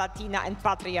 Palabra, Palatina, and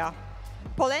Patria.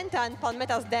 Polenta and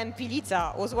Palmetta's dam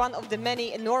Pilica was one of the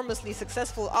many enormously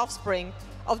successful offspring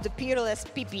of the peerless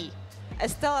Pipi, a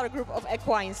stellar group of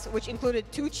equines which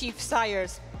included two chief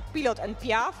sires, Pilot and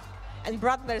Piaf, and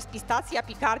Bradmer's Pistacia,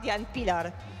 Picardia, and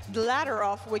Pilar, the latter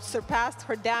of which surpassed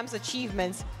her dam's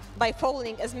achievements by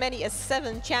foaling as many as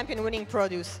 7 champion-winning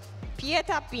produce,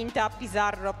 Pieta, Pinta,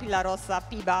 Pizarro, Pilarosa,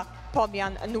 Piba,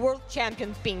 Pomian, and world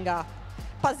champion Pinga.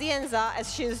 Pazienza,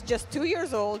 as she is just 2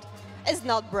 years old, is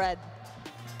not bred.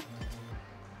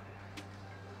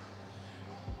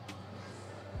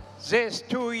 This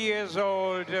 2 years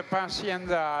old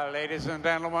Pazienza, ladies and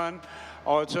gentlemen,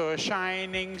 also a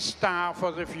shining star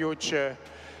for the future.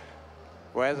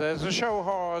 Whether it's a show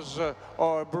horse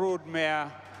or a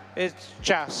broodmare, it's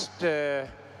just a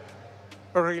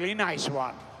really nice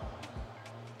one.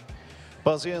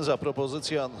 Pazienza,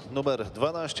 propozycja numer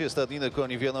 12, stadniny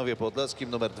koni w Janowie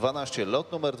Podlaskim, numer 12,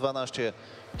 lot numer 12,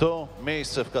 to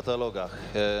miejsce w katalogach.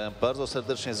 Bardzo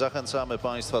serdecznie zachęcamy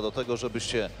państwa do tego,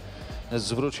 żebyście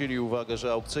zwrócili uwagę,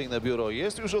 że aukcyjne biuro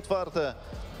jest już otwarte.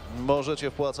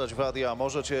 Możecie wpłacać wadia,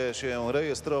 możecie się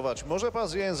rejestrować. Może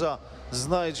Pazienza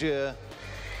znajdzie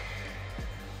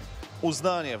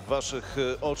uznanie w waszych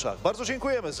oczach. Bardzo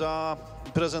dziękujemy za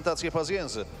prezentację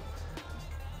Pazienzy.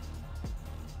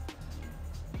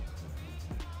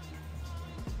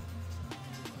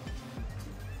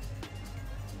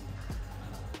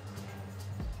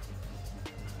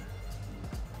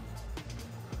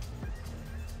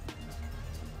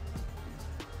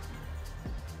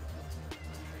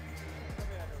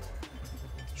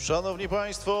 Szanowni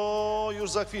państwo,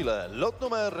 już za chwilę lot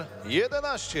numer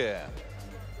 11.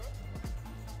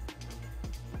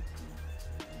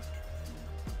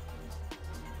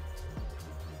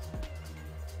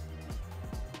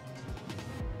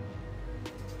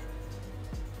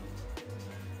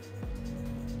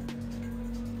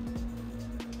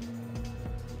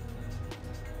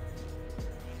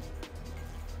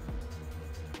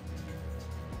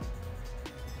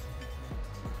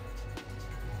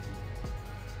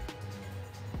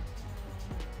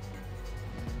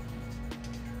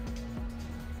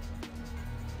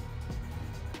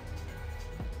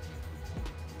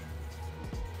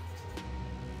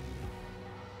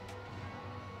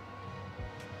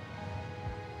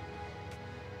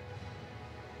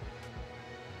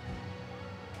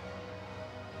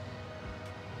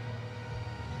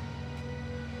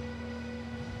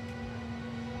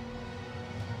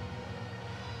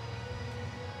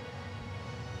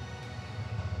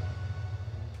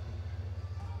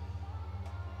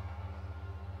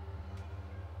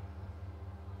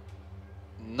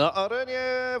 Na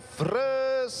arenie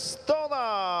Frestona,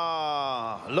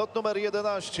 lot numer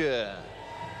 11.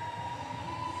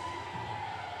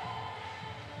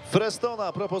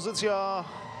 Frestona, propozycja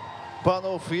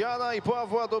panów Jana i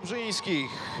Pawła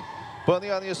Dobrzyńskich. Pan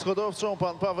Jan jest hodowcą,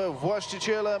 pan Paweł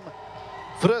właścicielem.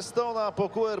 Frestona po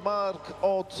QR Mark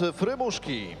od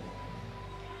Frymuszki.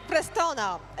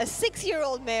 Frestona, a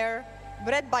 6-year-old mare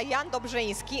bred by Jan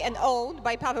Dobrzyński and owned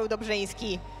by Paweł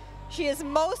Dobrzyński. She is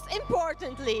most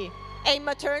importantly a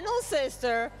maternal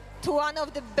sister to one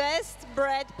of the best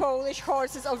bred Polish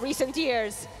horses of recent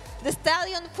years, the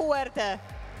stallion Fuerte,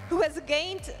 who has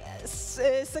gained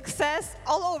success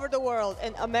all over the world,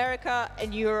 in America,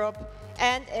 in Europe,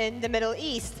 and in the Middle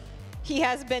East. He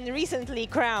has been recently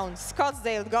crowned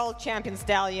Scottsdale Gold Champion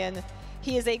Stallion.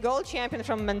 He is a gold champion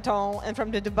from Menton and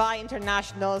from the Dubai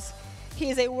Internationals. He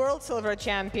is a world silver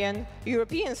champion,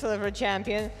 European silver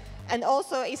champion, and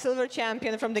also a silver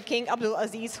champion from the King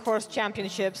Abdulaziz Horse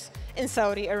Championships in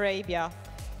Saudi Arabia.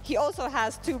 He also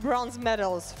has 2 bronze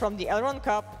medals from the Elron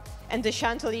Cup and the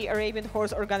Chantilly Arabian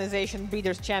Horse Organization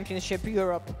Breeders' Championship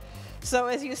Europe. So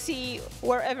as you see,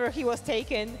 wherever he was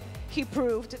taken, he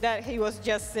proved that he was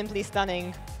just simply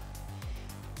stunning.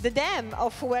 The dam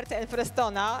of Fuerte and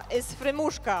Frestona is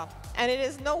Fremushka, and it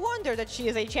is no wonder that she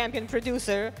is a champion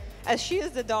producer, as she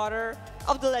is the daughter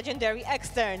of the legendary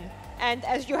Extern. And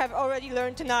as you have already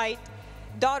learned tonight,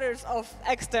 daughters of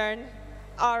Extern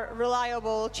are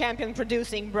reliable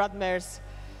champion-producing broodmares.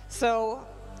 So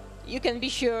you can be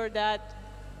sure that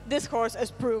this horse is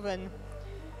proven.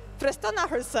 Frestona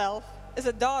herself is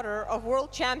a daughter of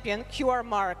world champion QR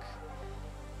Mark.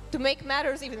 To make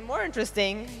matters even more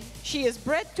interesting, she is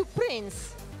bred to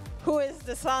Prince, who is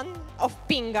the son of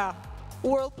Pinga,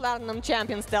 world platinum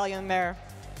champion stallion mare.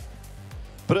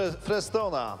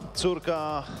 Frestona,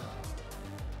 córka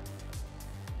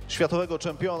światowego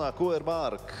czempiona QR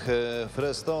Mark.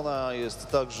 Frestona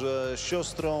jest także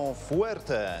siostrą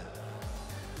Fuerte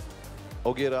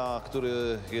Ogiera,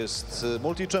 który jest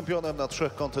multiczempionem na 3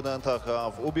 kontynentach,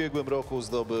 a w ubiegłym roku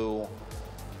zdobył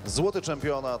złoty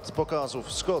czempionat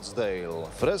pokazów Scottsdale.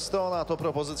 Frestona to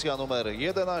propozycja numer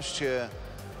 11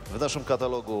 w naszym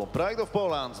katalogu Pride of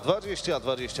Poland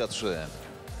 2023.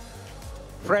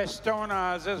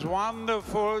 Frestona is this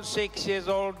wonderful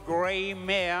 6-year-old grey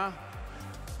mare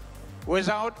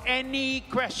without any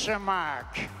question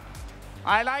mark.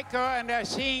 I like her, and I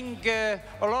think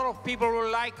a lot of people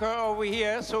will like her over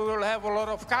here, so we'll have a lot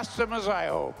of customers, I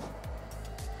hope.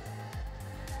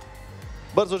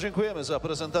 Bardzo dziękujemy za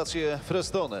prezentację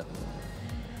Frestony.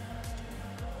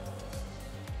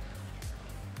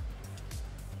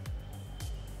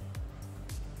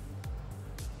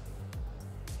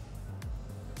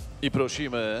 I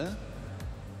prosimy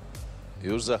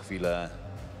już za chwilę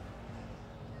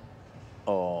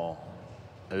o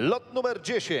lot numer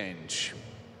 10.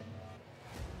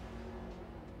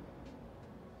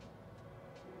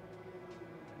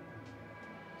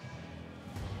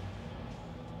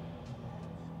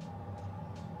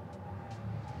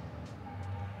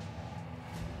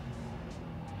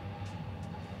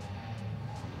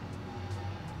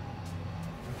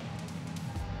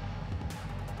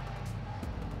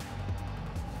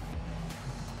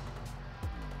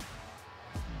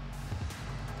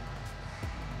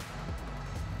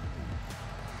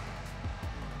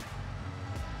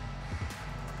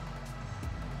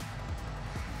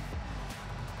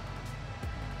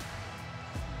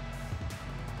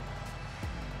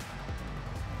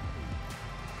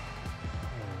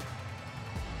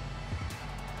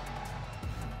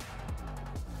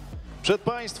 Przed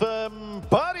Państwem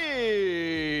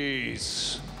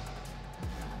Paris!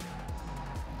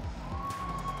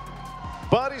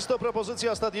 Paris to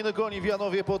propozycja stadniny koni w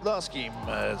Janowie Podlaskim.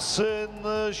 Syn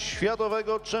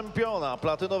światowego czempiona,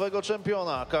 platynowego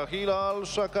czempiona Kahila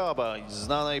Al-Shakaba i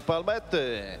znanej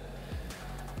Palmetty.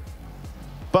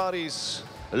 Paris,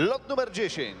 lot numer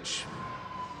 10.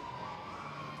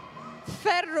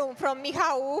 Ferrum from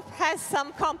Michałów has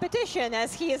some competition,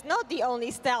 as he is not the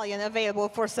only stallion available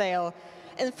for sale.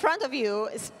 In front of you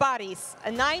is Paris,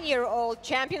 a 9-year-old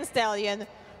champion stallion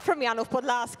from Janów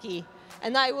Podlaski.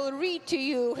 And I will read to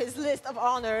you his list of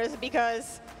honors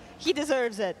because he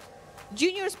deserves it.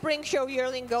 Junior Spring Show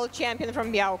Yearling Gold Champion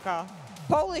from Białka.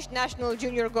 Polish National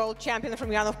Junior Gold Champion from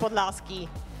Janów Podlaski.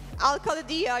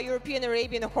 Al-Khalidia European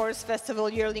Arabian Horse Festival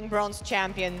Yearling Bronze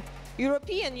Champion.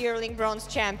 European Yearling Bronze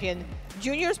Champion.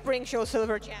 Junior Spring Show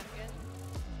Silver Champion.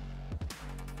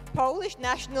 Polish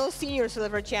National Senior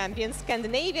Silver Champion.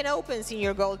 Scandinavian Open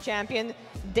Senior Gold Champion.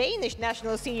 Danish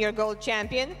National Senior Gold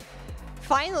Champion.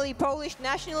 Finally, Polish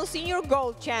National Senior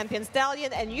Gold Champion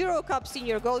Stallion and Euro Cup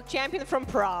Senior Gold Champion from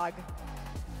Prague.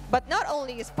 But not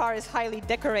only is Paris highly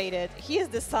decorated, he is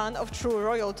the son of true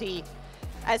royalty,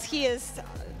 as he is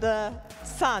the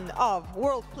son of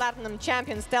World Platinum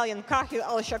Champion Stallion Kahil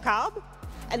Al-Shakab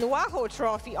and Wahoo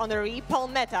Trophy honoree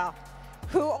Palmetta,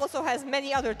 who also has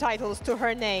many other titles to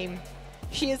her name.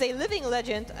 She is a living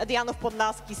legend at the Janów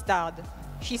Podlaski stud.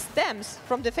 She stems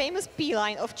from the famous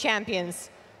P-line of champions,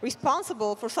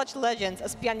 responsible for such legends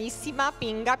as Pianissima,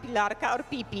 Pinga, Pilarka, or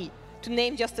Pipi, to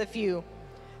name just a few.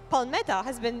 Palmetta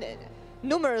has been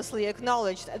numerously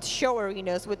acknowledged at show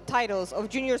arenas with titles of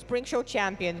Junior Spring Show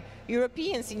Champion,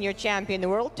 European Senior Champion,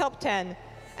 World Top 10,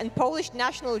 and Polish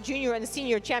National Junior and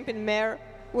Senior Champion mare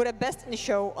with a Best in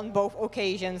Show on both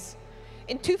occasions.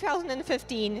 In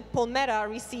 2015, Palmetta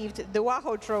received the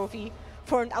Wahoo Trophy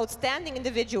for an outstanding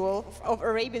individual of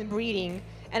Arabian breeding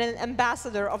and an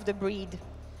ambassador of the breed.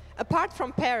 Apart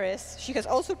from Paris, she has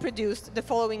also produced the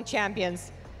following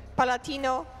champions: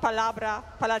 Palatino, Palabra,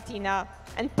 Palatina,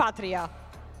 and Patria.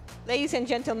 Ladies and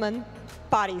gentlemen,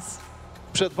 Paris.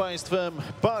 Przed Państwem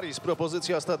Paris,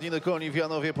 propozycja stadniny koni w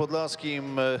Janowie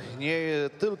Podlaskim. Nie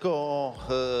tylko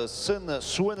syn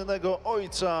słynnego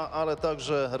ojca, ale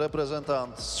także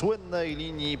reprezentant słynnej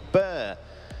linii P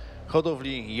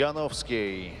hodowli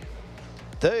janowskiej.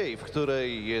 Tej, w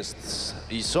której jest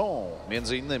i są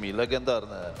między innymi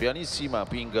legendarne Pianissima,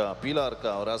 Pinga,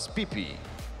 Pilarka oraz Pipi.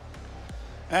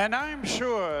 And I'm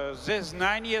sure this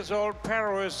 9 years old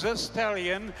Paris, this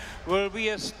stallion, will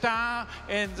be a star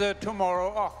in the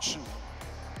tomorrow auction.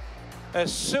 A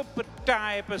super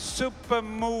type, a super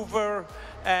mover,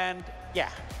 and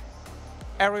yeah,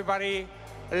 everybody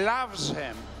loves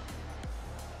him.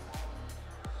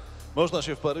 Można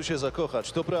się w Parysie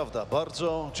zakochać, to prawda.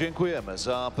 Bardzo dziękujemy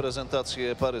za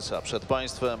prezentację Parysa. Przed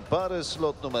Państwem Parys,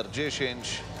 lot numer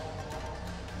 10.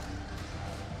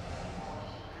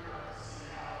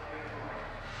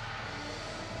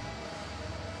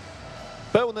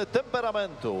 Pełny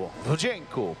temperamentu,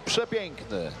 wdzięku,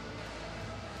 przepiękny.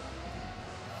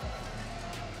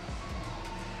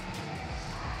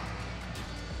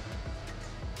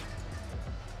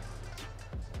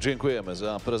 Dziękujemy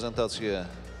za prezentację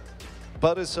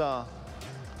Parysa.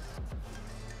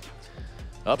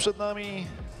 A przed nami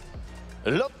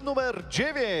lot numer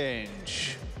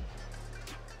 9.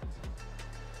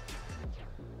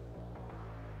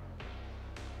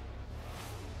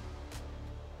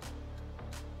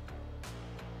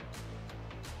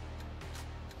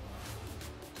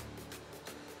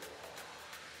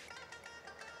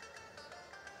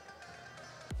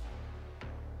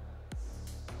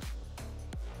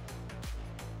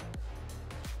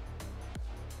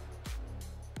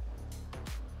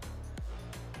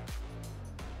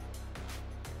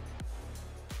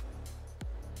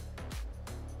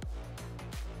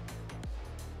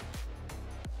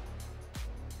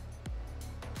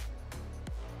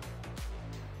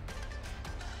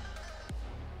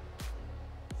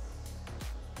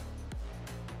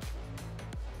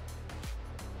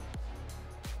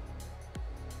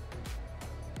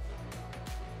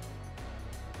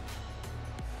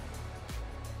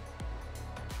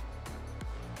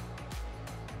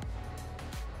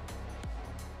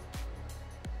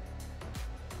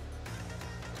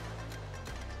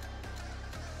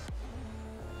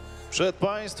 Przed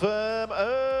Państwem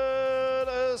El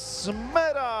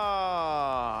Esmera.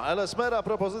 El Esmera,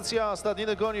 propozycja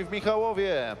stadniny koni w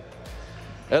Michałowie.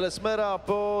 El Esmera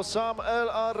po Sam El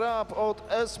Arab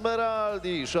od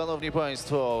Esmeraldi. Szanowni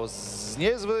Państwo,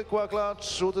 niezwykła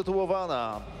klacz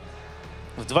utytułowana.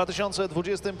 W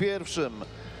 2021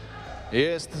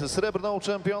 jest srebrną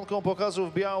czempionką pokazu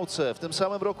w Białce. W tym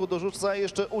samym roku dorzuca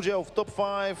jeszcze udział w top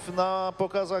 5 na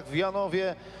pokazach w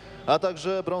Janowie, a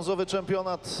także brązowy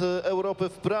czempionat Europy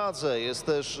w Pradze. Jest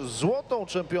też złotą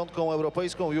czempionką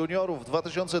europejską juniorów w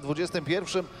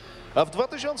 2021, a w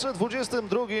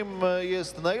 2022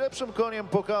 jest najlepszym koniem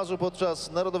pokazu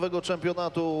podczas Narodowego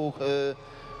Czempionatu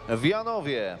w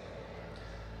Janowie.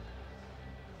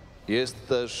 Jest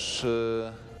też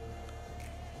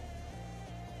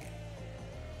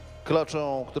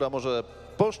klaczą, która może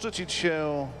poszczycić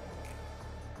się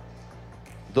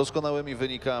doskonałymi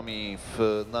wynikami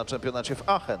na czempionacie w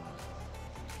Aachen.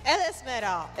 El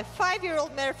Esmera, a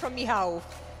 5-year-old mare from Michałów.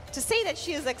 To say that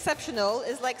she is exceptional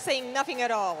is like saying nothing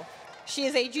at all. She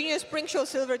is a junior Spring Show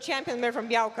Silver champion mare from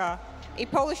Białka, a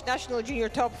Polish national junior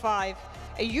top 5,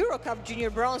 a Eurocup junior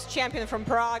bronze champion from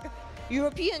Prague,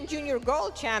 European junior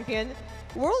gold champion,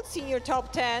 world senior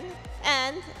top 10,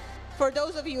 and for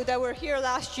those of you that were here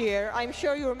last year, I'm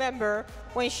sure you remember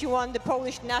when she won the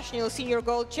Polish national senior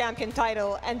gold champion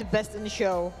title and the best in the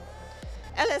show.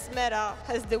 El Esmera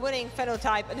has the winning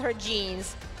phenotype in her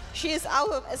genes. She is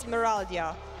out of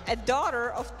Esmeralda, a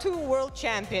daughter of 2 world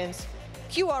champions,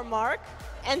 QR Mark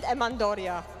and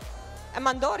Amandoria.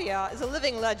 Amandoria is a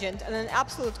living legend and an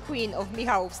absolute queen of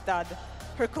Michałów stud.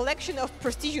 Her collection of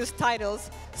prestigious titles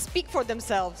speak for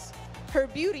themselves. Her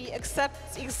beauty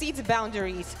exceeds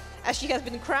boundaries, as she has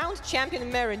been crowned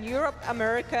champion mare in Europe,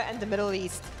 America, and the Middle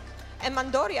East. And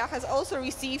Mandoria has also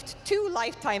received 2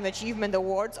 Lifetime Achievement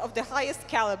Awards of the highest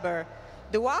caliber,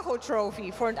 the Waho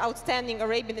Trophy for an outstanding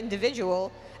Arabian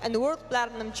individual and World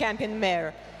Platinum Champion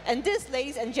mare. And this,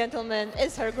 ladies and gentlemen,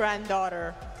 is her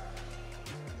granddaughter.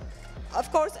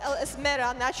 Of course, El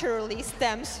Esmera naturally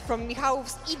stems from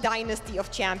Michałów's E-dynasty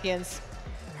of champions.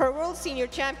 Her world senior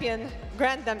champion,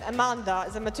 Grandam Amanda,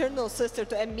 is a maternal sister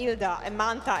to Emilda,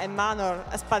 Emanta, and Manor,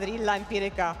 Espadrilla, and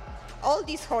Pirica. All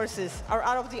these horses are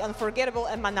out of the unforgettable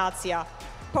Emanatia,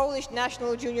 Polish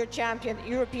national junior champion,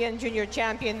 European junior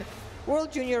champion,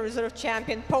 World Junior Reserve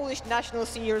champion, Polish national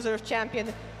senior reserve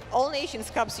champion, All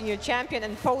Nations Cup senior champion,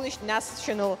 and Polish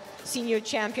national senior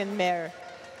champion mare.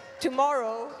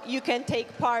 Tomorrow, you can take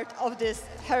part of this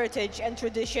heritage and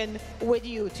tradition with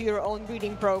you to your own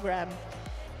breeding program.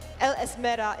 El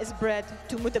Esmera is bred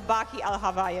to Mutabaki Al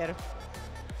Hawayer.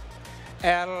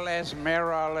 El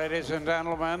Esmera, ladies and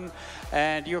gentlemen,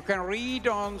 and you can read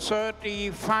on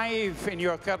 35 in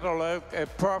your catalog a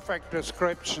perfect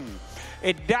description.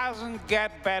 It doesn't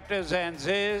get better than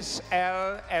this,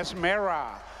 El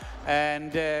Esmera,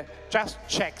 and just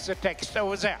check the text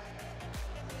over there.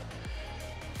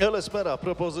 El Esmera,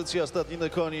 propozycja stadniny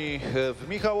koni w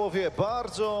Michałowie.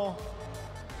 Bardzo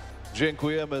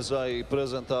dziękujemy za jej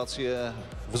prezentację.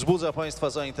 Wzbudza Państwa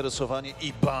zainteresowanie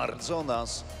i bardzo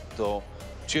nas to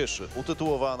cieszy.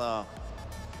 Utytułowana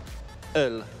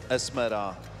El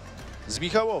Esmera z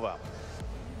Michałowa.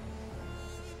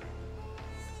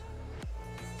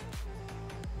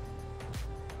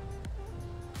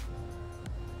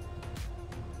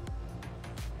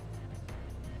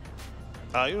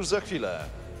 A już za chwilę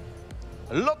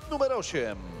lot numer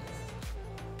 8.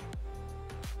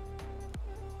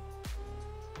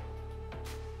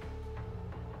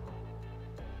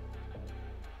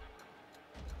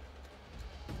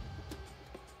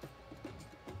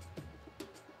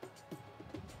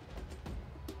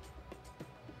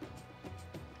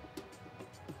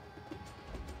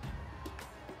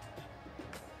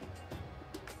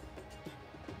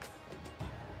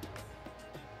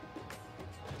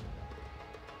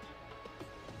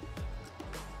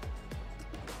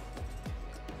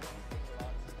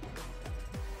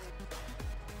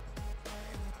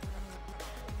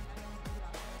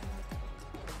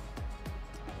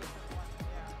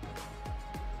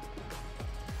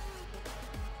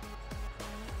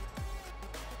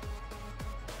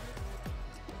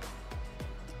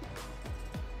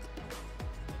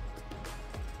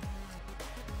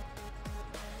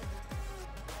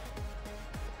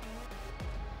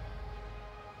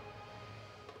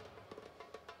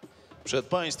 Przed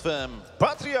Państwem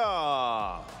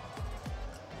Patria!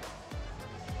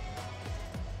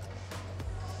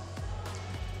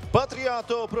 Patria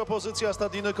to propozycja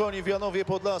stadniny koni w Janowie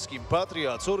Podlaskim.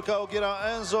 Patria, córka Ogiera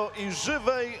Enzo i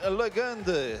żywej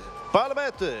legendy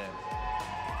Palmety.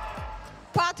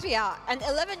 Patria, an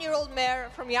 11-year-old mare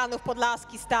from Janów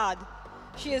Podlaski stud.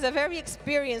 She is a very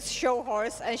experienced show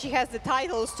horse and she has the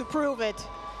titles to prove it.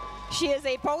 She is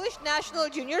a Polish national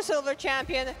junior silver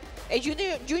champion, a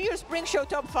junior spring show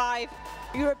top 5,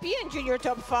 European junior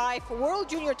top 5, world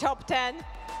junior top 10,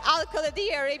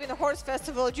 Al-Khalidi Arabian Horse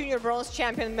Festival junior bronze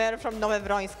champion mare from Nowe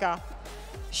Wrońska.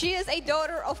 She is a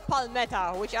daughter of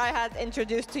Palmeta, which I had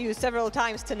introduced to you several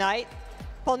times tonight.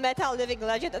 Palmeta, a living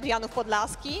legend at Janów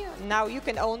Podlaski. Now you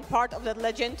can own part of that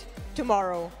legend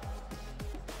tomorrow.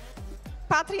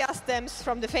 Patria stems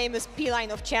from the famous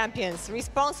P-line of champions,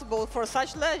 responsible for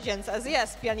such legends as,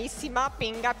 yes, Pianissima,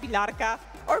 Pinga, Pilarka,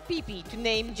 or Pipi, to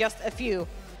name just a few.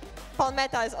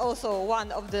 Palmeta is also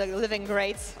one of the living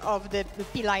greats of the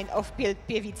P-line of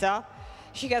Pievica.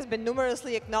 She has been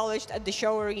numerously acknowledged at the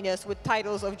show arenas with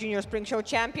titles of Junior Spring Show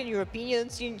Champion, European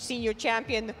Senior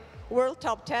Champion, World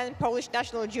Top 10, Polish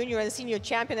National Junior and Senior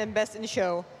Champion, and Best in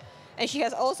Show. And she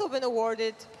has also been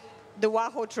awarded the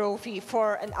Wacho Trophy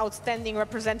for an outstanding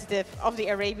representative of the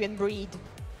Arabian breed.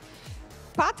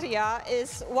 Patria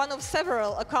is one of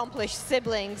several accomplished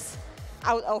siblings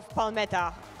out of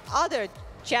Palmeta. Other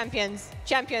champion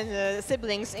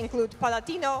siblings include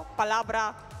Palatino,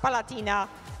 Palabra, Palatina,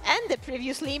 and the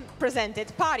previously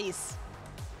presented Paris.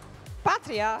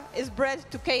 Patria is bred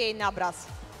to K.A. Nabras.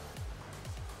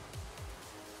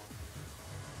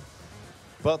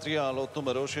 Patria, lot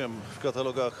numer 8 w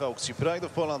katalogach aukcji Pride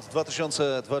of Poland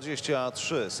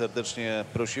 2023. Serdecznie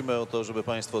prosimy o to, żeby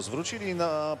Państwo zwrócili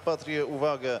na Patrię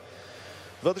uwagę.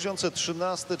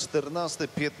 2013, 14,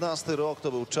 15 rok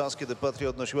to był czas, kiedy Patria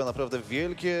odnosiła naprawdę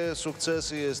wielkie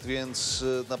sukcesy, jest więc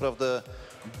naprawdę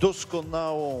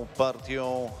doskonałą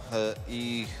partią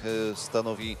i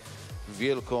stanowi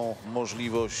wielką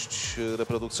możliwość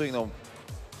reprodukcyjną.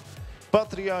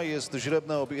 Patria jest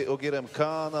źrebna ogierem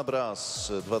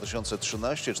Canabras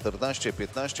 2013, 14,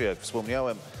 15, jak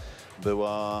wspomniałem,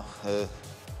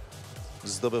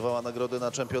 zdobywała nagrody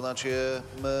na czempionacie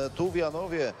tu w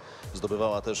Janowie,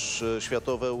 zdobywała też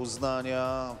światowe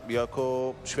uznania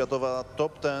jako światowa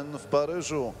top 10 w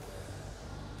Paryżu,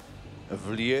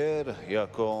 w Lier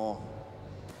jako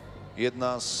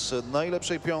jedna z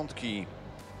najlepszej piątki.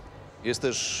 Jest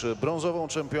też brązową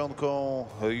czempionką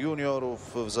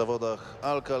juniorów w zawodach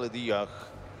Al-Khaledijach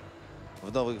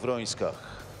w Nowych Wrońskach.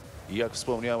 I jak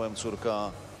wspomniałem,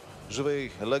 córka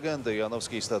żywej legendy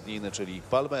janowskiej stadniny, czyli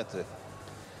Palmety.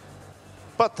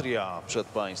 Patria przed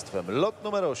państwem, lot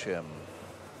numer 8.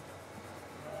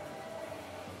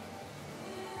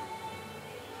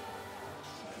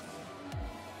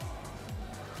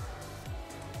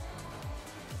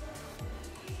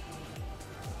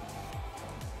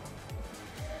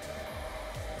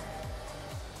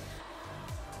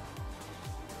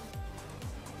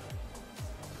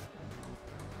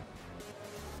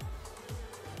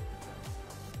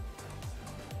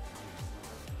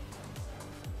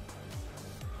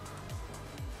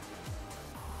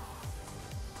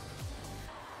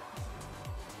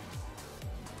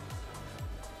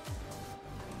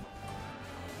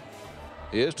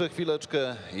 Jeszcze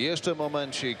chwileczkę, jeszcze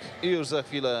momencik i już za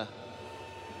chwilę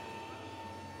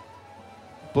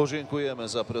podziękujemy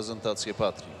za prezentację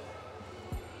Patrii.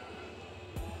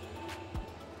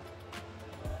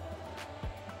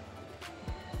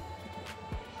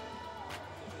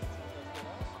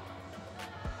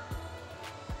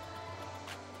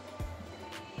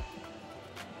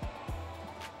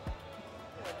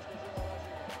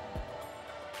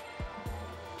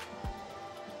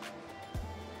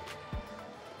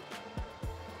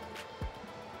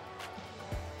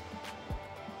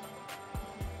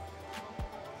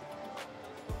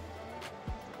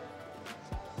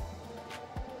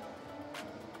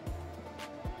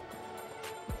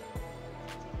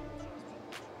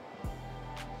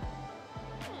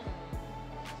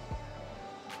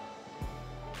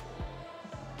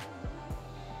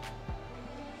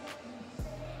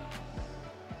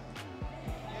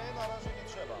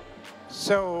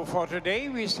 So for today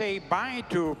we say bye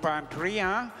to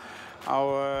Patria,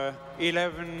 our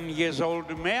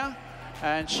 11-year-old mare,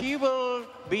 and she will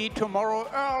be tomorrow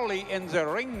early in the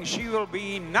ring. She will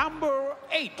be number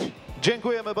 8.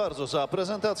 Dziękujemy bardzo za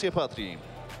prezentację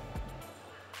Patrii.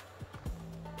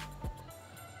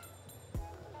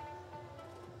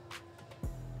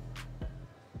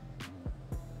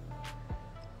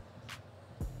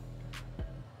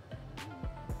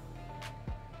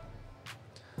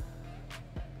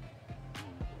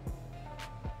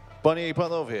 Panie i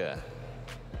panowie,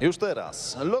 już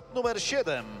teraz lot numer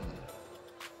 7.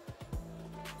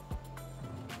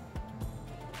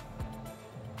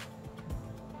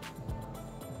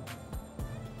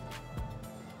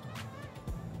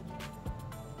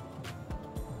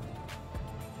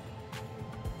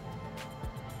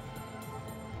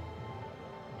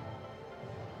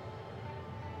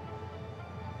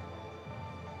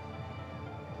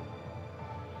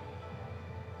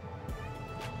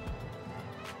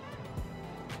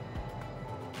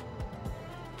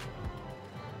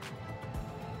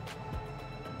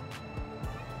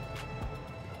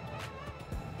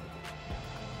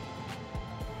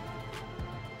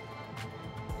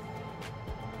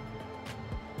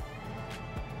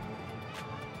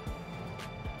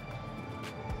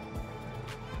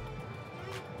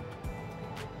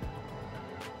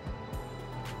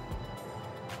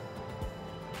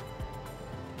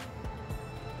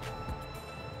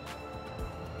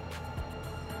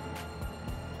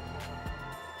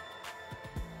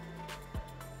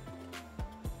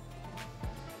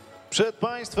 Przed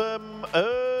państwem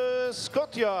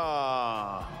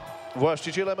Escotia.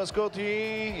 Właścicielem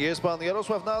Escotii jest pan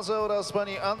Jarosław Naze oraz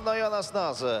pani Anna Janas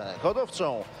Naze.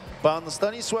 Hodowcą pan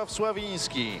Stanisław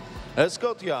Sławiński.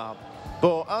 Escotia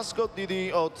po Ascot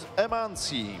Didi od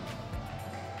Emancji.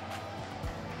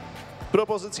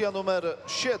 Propozycja numer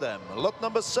 7. Lot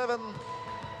number 7.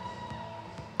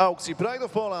 Aukcji Pride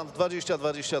of Poland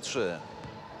 2023.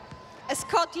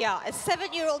 Escotia, a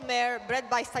 7-year-old mare bred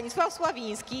by Stanisław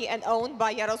Sławiński and owned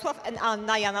by Jarosław and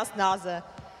Anna Janas Naze.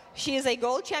 She is a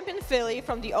gold champion filly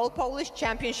from the All Polish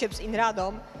Championships in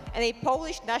Radom and a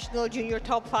Polish national junior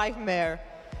top 5 mare.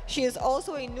 She is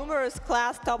also a numerous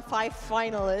class top 5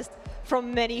 finalist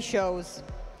from many shows.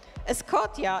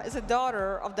 Escotia is a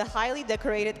daughter of the highly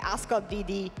decorated Ascot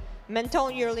Didi,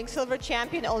 Mentone Yearling Silver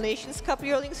Champion, All Nations Cup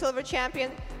Yearling Silver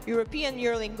Champion, European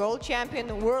Yearling Gold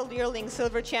Champion, World Yearling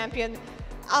Silver Champion,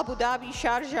 Abu Dhabi,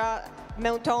 Sharjah,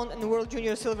 Mentone and World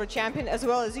Junior Silver Champion, as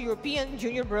well as European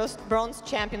Junior Bronze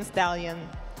Champion Stallion.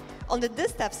 On the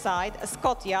distaff side,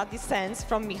 Escotia descends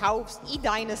from Michałow's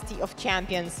E-dynasty of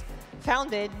champions,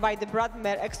 founded by the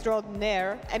Bradmare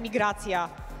extraordinaire Emigracja,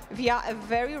 via a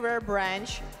very rare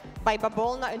branch by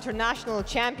Babolna International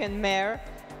Champion mare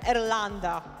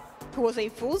Erlanda, who was a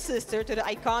full sister to the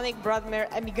iconic Bradmare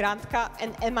Emigrantka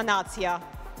and Emanacja.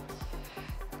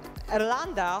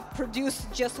 Erlanda produced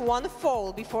just one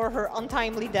foal before her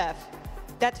untimely death.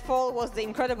 That foal was the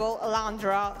incredible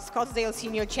Elandra, Scottsdale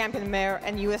Senior Champion mare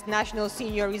and U.S. National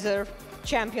Senior Reserve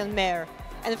champion mare.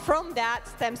 And from that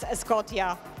stems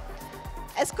Escotia.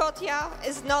 Escotia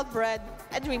is not bred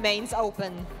and remains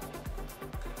open.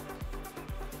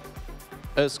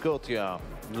 Escotia,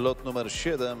 lot numer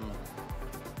 7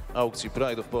 aukcji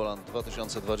Pride of Poland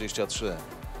 2023.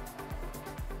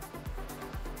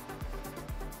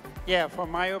 Yeah, for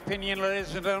my opinion,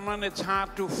 ladies and gentlemen, it's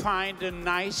hard to find a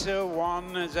nicer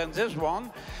one than this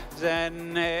one,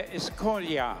 than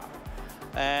Escolia.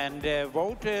 And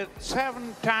voted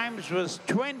 7 times with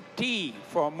 20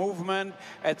 for movement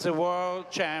at the World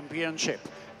Championship.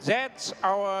 That's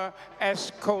our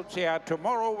Escotia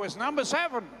tomorrow with number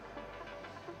 7.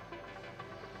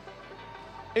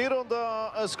 I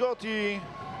runda Escotii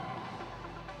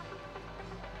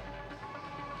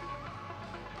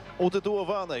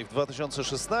utytułowanej w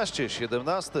 2016,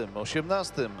 17,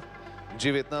 18,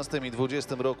 19 i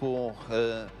 20 roku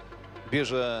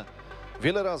bierze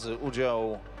wiele razy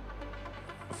udział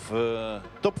w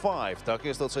top 5, tak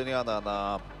jest oceniana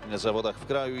na zawodach w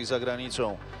kraju i za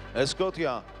granicą.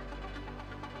 Escotia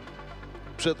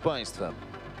przed państwem.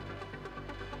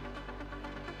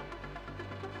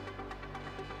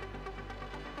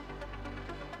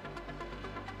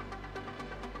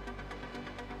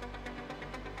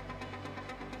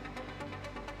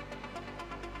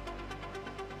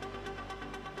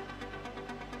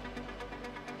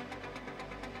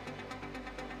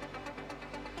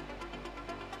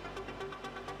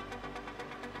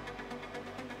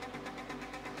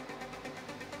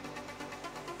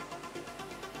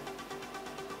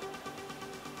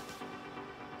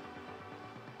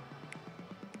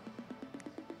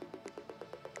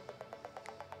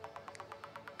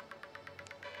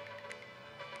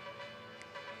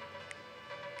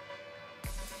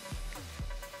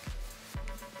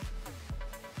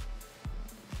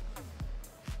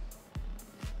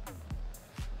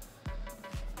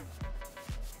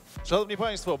 Szanowni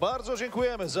Państwo, bardzo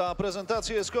dziękujemy za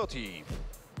prezentację Escotii.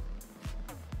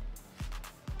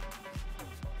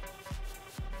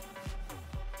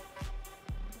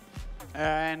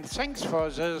 And thanks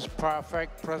for this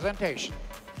perfect presentation.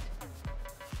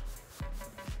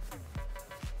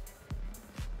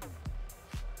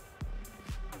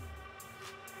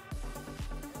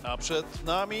 A przed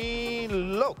nami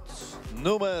lot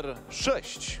numer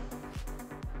 6.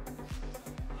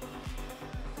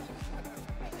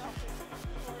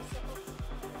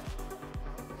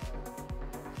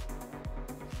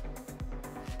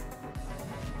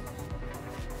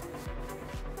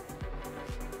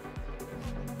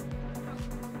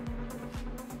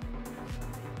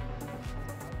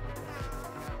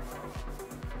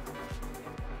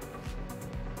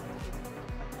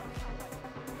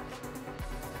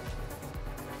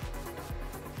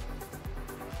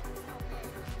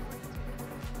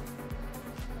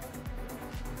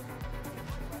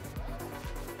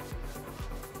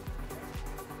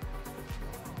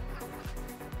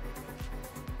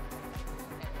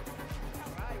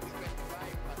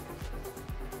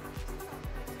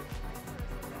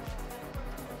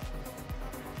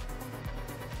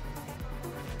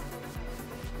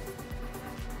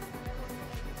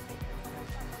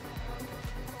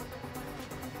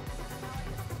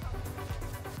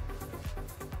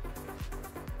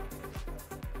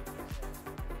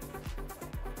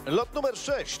 Lot numer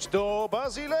 6 to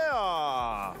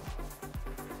Basilea.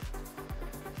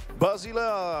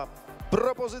 Basilea,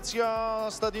 propozycja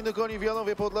stadniny koni w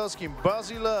Janowie Podlaskim.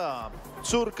 Basilea,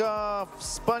 córka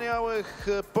wspaniałych,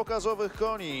 pokazowych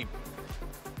koni.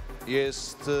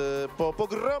 Jest po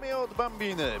pogromie od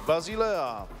Bambiny.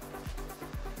 Basilea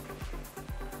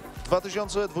w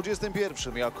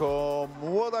 2021 jako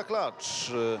młoda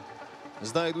klacz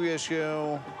znajduje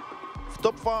się w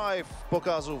top 5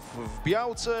 pokazów w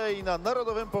Białce i na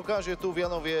narodowym pokazie tu w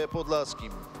Janowie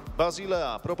Podlaskim.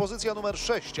 Basilea, propozycja numer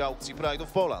 6 aukcji Pride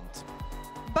of Poland.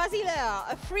 Basilea,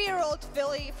 a 3-year-old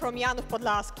filly from Janów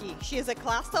Podlaski. She is a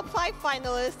class top 5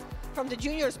 finalist from the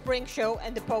Junior Spring Show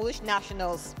and the Polish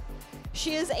Nationals.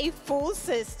 She is a full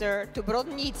sister to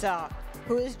Brodnica,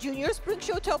 who is Junior Spring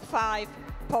Show top 5,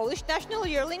 Polish National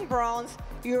Yearling Bronze,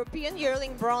 European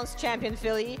Yearling Bronze Champion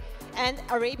filly, and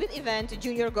Arabian Event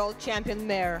Junior Gold Champion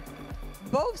mare.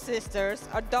 Both sisters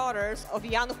are daughters of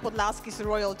Janów Podlaski's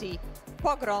royalty,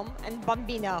 Pogrom and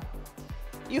Bambina.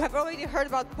 You have already heard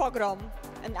about Pogrom,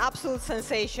 an absolute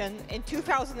sensation. In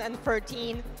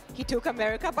 2013, he took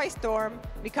America by storm,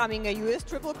 becoming a US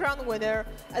Triple Crown winner,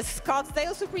 a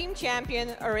Scottsdale Supreme Champion,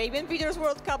 Arabian Breeders'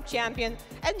 World Cup Champion,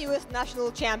 and US National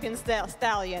Champion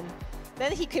Stallion.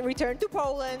 Then he returned to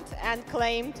Poland and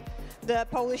claimed the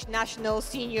Polish National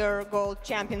Senior Gold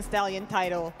Champion Stallion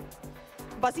title.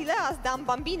 Basilea's Dam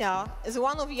Bambina is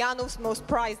one of Janów's most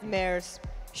prized mares.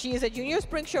 She is a Junior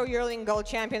Spring Show Yearling Gold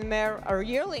Champion mare, a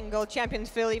Yearling Gold Champion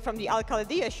filly from the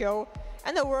Alcaldía Show,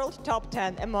 and a World Top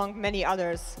 10, among many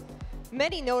others.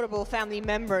 Many notable family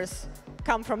members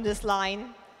come from this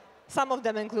line. Some of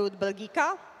them include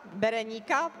Belgica,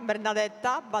 Berenika,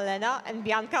 Bernadetta, Balena, and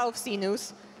Bianca of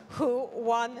Sinus, who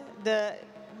won the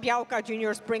Białka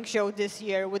Junior Spring Show this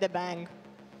year with a bang.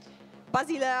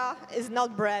 Basilea is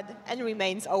not bred and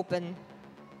remains open.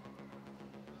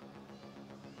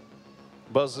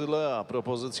 Basilea,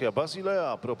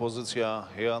 propozycja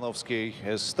janowskiej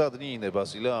stadniny.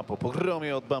 Basilea po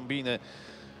pogromie od Bambiny.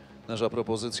 Nasza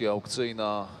propozycja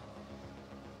aukcyjna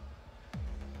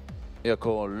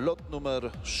jako lot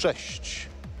numer 6.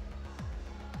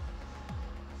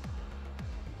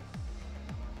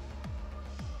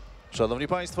 Szanowni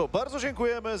Państwo, bardzo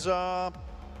dziękujemy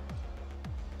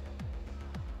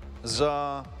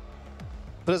za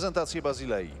prezentację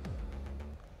Basilei.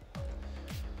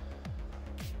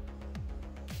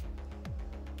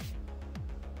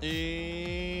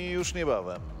 I już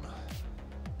niebawem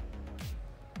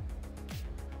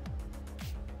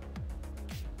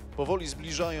powoli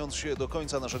zbliżając się do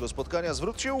końca naszego spotkania,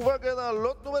 zwróćcie uwagę na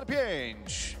lot numer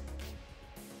 5.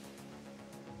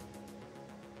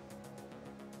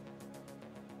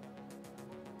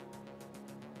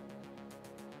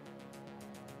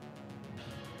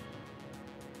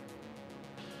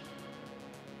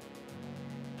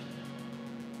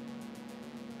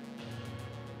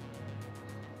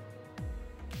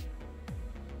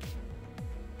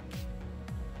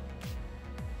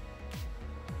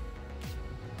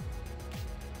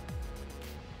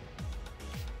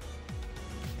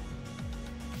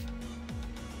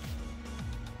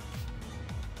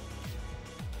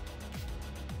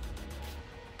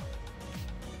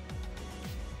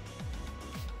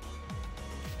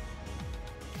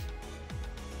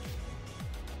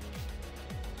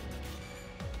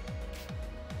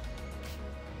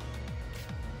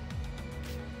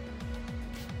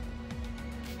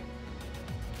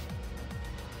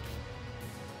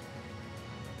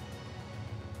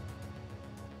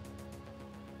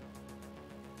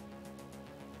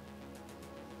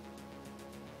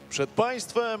 Przed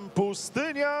Państwem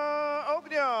Pustynia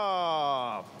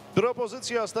Ognia.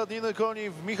 Propozycja stadniny koni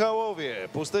w Michałowie.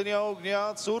 Pustynia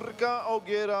Ognia, córka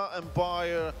Ogiera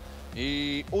Empire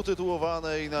i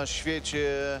utytułowanej na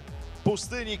świecie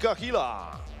Pustyni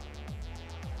Kahila.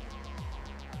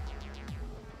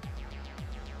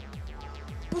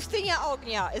 Pustynia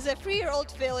Ognia is a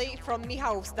 3-year-old filly from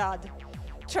Michałów-Stad.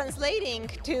 Translating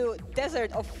to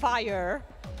Desert of Fire,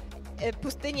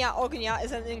 Pustynia Ognia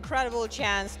is an incredible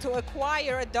chance to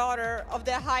acquire a daughter of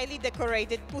the highly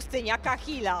decorated Pustynia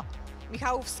Kahila,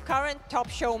 Michałów's current top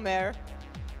show mare,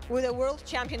 with a world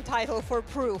champion title for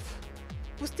proof.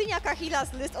 Pustynia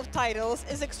Kahila's list of titles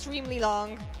is extremely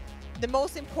long. The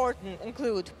most important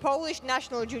include Polish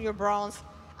National Junior Bronze,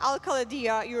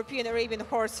 Alcaldía European Arabian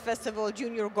Horse Festival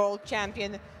Junior Gold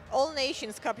Champion, All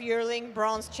Nations Cup Yearling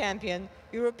Bronze Champion,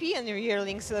 European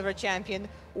Yearling Silver Champion,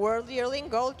 World Yearling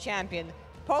Gold Champion,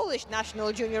 Polish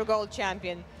National Junior Gold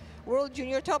Champion, World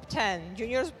Junior Top 10,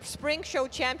 Junior Spring Show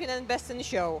Champion and Best in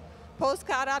Show,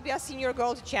 Polska Arabia Senior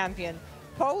Gold Champion,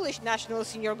 Polish National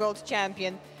Senior Gold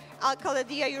Champion,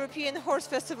 Alcaldía European Horse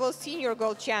Festival Senior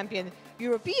Gold Champion,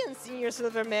 European Senior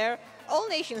Silver Mare, All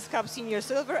Nations Cup Senior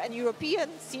Silver and European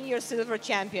Senior Silver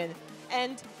Champion.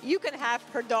 And you can have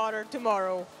her daughter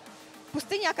tomorrow.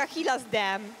 Pustynia Kahila's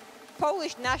dam,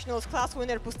 Polish Nationals class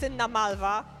winner Pustynna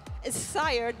Malwa, is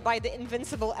sired by the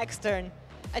invincible Extern,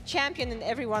 a champion in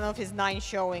every one of his 9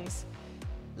 showings.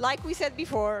 Like we said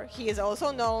before, he is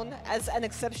also known as an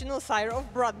exceptional sire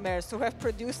of broodmares who have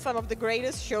produced some of the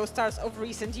greatest show stars of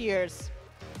recent years.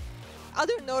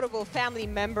 Other notable family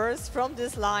members from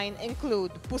this line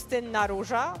include Pustynna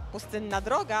Róża, Pustynna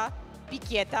Droga,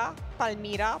 Pikieta,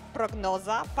 Palmira,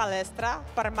 Prognoza, Palestra,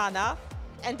 Parmana,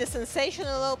 and the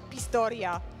sensational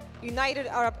Pistoria, United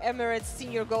Arab Emirates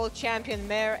Senior Gold Champion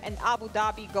mare and Abu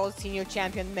Dhabi Gold Senior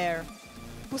Champion mare.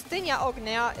 Pustynia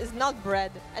Ognia is not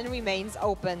bred and remains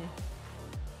open.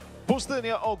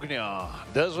 Pustynia Ognia,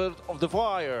 Desert of the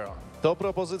Fire. To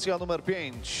propozycja numer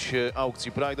 5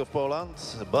 aukcji Pride of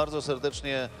Poland. Bardzo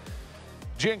serdecznie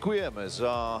dziękujemy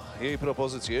za jej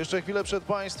propozycję. Jeszcze chwilę przed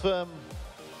Państwem,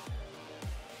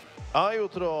 a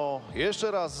jutro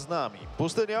jeszcze raz z nami.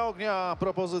 Pustynia Ognia,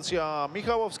 propozycja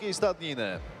Michałowskiej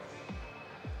Stadniny.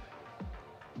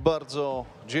 Bardzo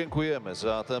dziękujemy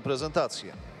za tę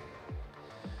prezentację.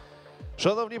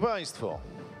 Szanowni Państwo,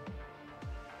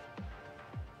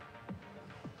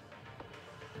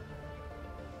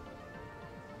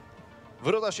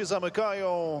 Wrota się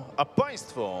zamykają, a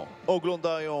Państwo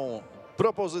oglądają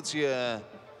propozycję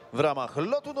w ramach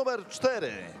lotu numer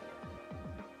 4.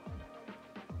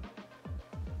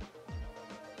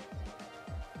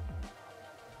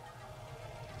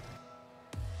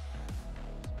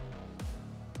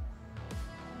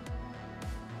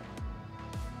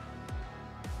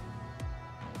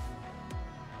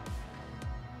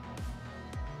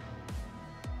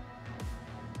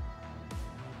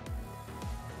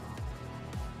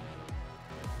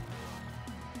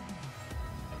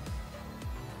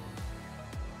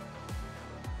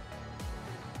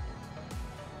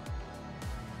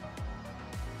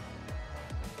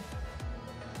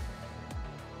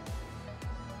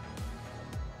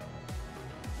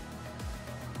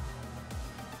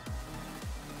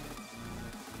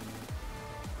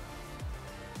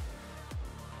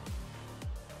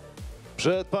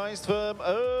 Przed Państwem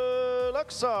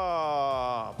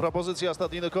Elaxa. Propozycja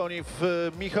stadniny koni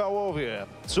w Michałowie.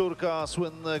 Córka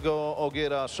słynnego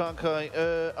ogiera Shanghai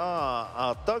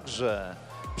a także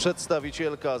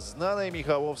przedstawicielka znanej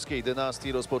michałowskiej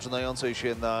dynastii rozpoczynającej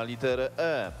się na literę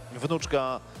E.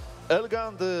 Wnuczka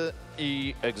Elgandy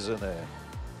i Egzyny.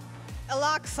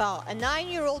 Elaxa, a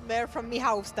 9-year-old mare from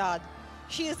Michałowstad.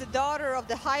 She is the daughter of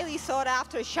the highly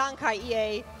sought-after Shanghai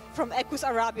EA from Equus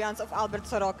Arabians of Albert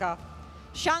Soroka.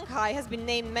 Shanghai has been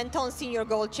named Menton Senior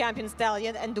Gold Champion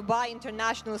Stallion and Dubai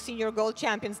International Senior Gold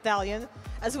Champion Stallion,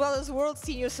 as well as World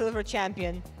Senior Silver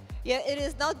Champion. Yet it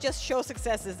is not just show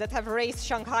successes that have raised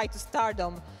Shanghai to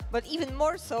stardom, but even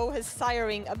more so his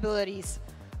siring abilities.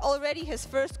 Already his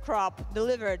first crop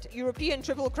delivered European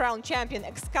Triple Crown Champion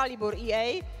Excalibur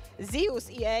EA, Zeus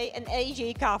EA, and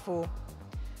AJ Kafu.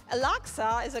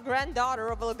 Elaxa is a granddaughter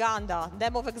of Elganda,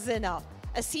 Dam of Egzyna,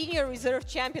 a senior reserve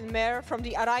champion mare from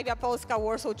the Arabia Polska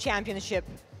Warsaw Championship.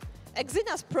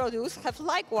 Egzyna's produce have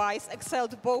likewise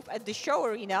excelled both at the show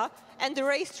arena and the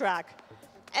racetrack.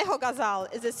 Echo Gazal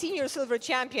is a senior silver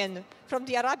champion from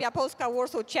the Arabia Polska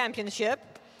Warsaw Championship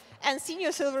and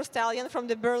senior silver stallion from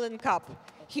the Berlin Cup.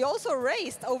 He also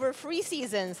raced over 3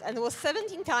 seasons and was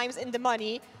 17 times in the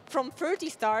money from 30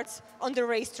 starts on the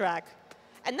racetrack.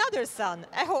 Another son,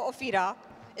 Echo Ofira,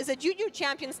 is a junior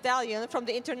champion stallion from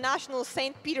the International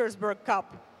St. Petersburg Cup.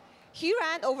 He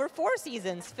ran over 4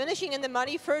 seasons, finishing in the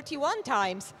money 31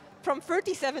 times from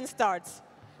 37 starts.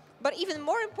 But even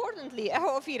more importantly,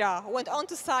 Echo Ofira went on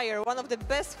to sire one of the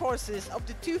best horses of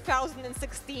the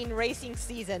 2016 racing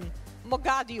season,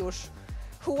 Mogadishu,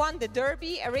 who won the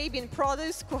Derby, Arabian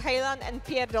Produce, Kuhaylan, and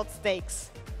Pierdot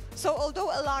Stakes. So although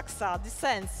Elaxa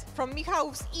descends from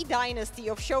Michałow's E-dynasty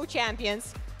of show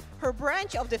champions, her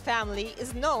branch of the family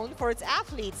is known for its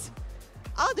athletes.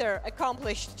 Other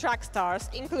accomplished track stars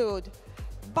include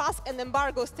Basque and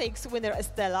Embargo Stakes winner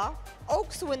Estella,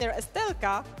 Oaks winner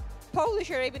Estelka,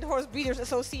 Polish Arabian Horse Breeders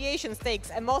Association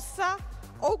Stakes Emossa,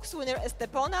 Oaks winner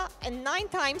Estepona, and 9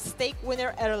 times stake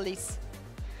winner Erlis.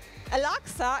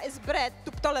 Elaxa is bred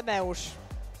to Ptolemeusz.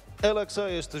 Elaxa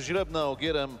jest źrebna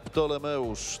ogierem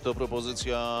Ptolemeusz. To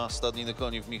propozycja stadniny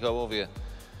koni w Michałowie.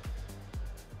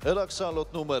 Elaxa,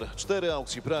 lot numer 4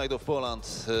 aukcji Pride of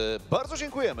Poland. Bardzo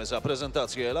dziękujemy za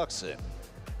prezentację Elaxy.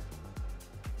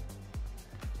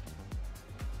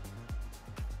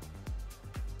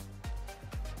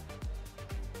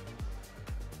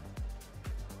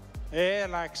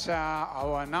 Elaxa,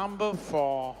 our number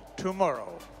for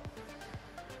tomorrow.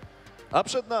 A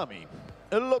przed nami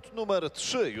lot numer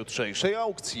 3 jutrzejszej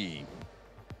aukcji.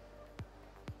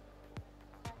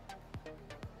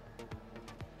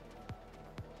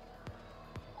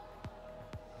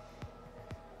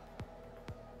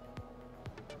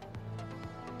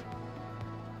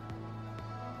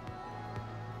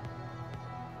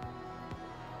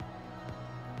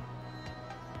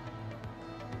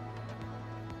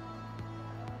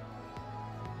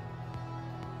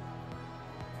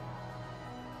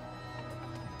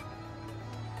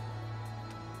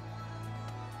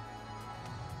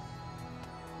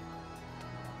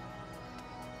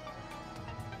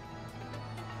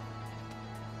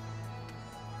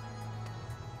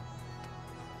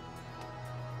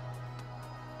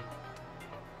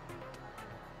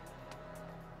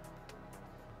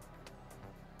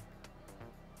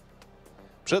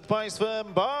 Przed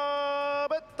Państwem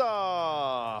Babetta.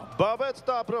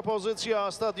 Babetta,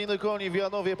 propozycja stadniny koni w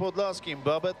Janowie Podlaskim.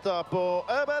 Babetta po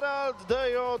Emerald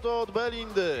Dejot od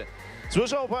Belindy.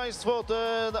 Słyszą Państwo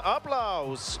ten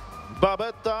aplauz.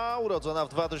 Babetta, urodzona w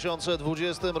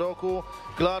 2020 roku,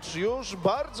 klacz już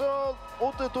bardzo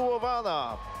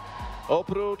utytułowana.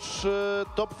 Oprócz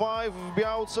top 5 w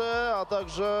Białce, a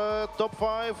także top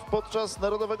 5 podczas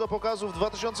Narodowego Pokazu w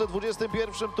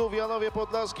 2021 tu w Janowie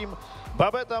Podlaskim,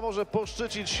 Babetta może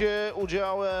poszczycić się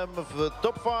udziałem w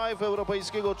top 5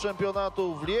 Europejskiego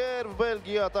Czempionatu w Lier w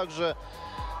Belgii, a także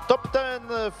top 10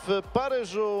 w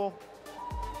Paryżu.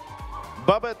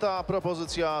 Babetta,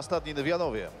 propozycja stadniny w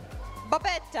Janowie.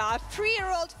 Babetta, a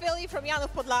 3-year-old filly from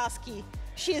Janów Podlaski.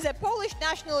 She is a Polish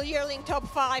national yearling top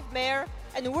 5 mare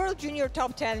and World Junior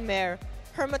top 10 mare.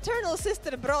 Her maternal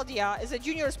sister Brodia is a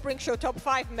junior spring show top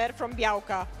 5 mare from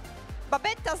Białka.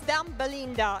 Babetta's dam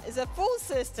Belinda is a full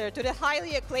sister to the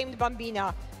highly acclaimed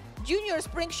Bambina, junior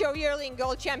spring show yearling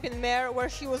gold champion mare, where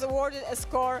she was awarded a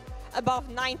score above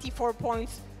 94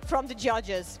 points from the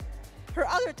judges. Her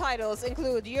other titles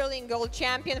include yearling gold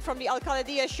champion from the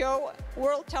Alcaldia show,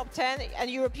 world top 10 and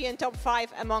European top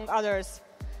 5 among others.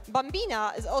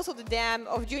 Bambina is also the dam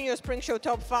of Junior Spring Show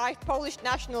Top 5, Polish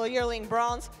National Yearling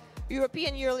Bronze,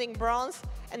 European Yearling Bronze,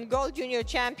 and Gold Junior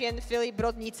Champion filly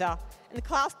Brodnica, and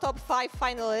Class Top 5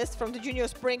 finalist from the Junior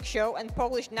Spring Show and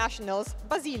Polish Nationals,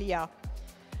 Basilia.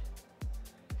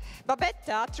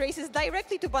 Babetta traces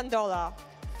directly to Bandola,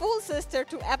 full sister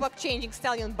to epoch-changing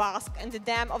stallion Basque and the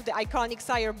dam of the iconic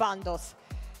sire Bandos.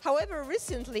 However,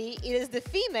 recently, it is the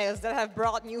females that have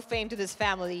brought new fame to this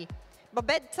family.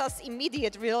 Babetta's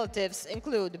immediate relatives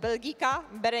include Belgica,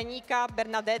 Berenica,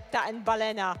 Bernadetta, and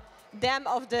Balena, dam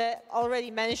of the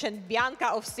already mentioned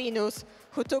Bianca of Sinus,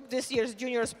 who took this year's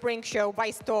Junior Spring Show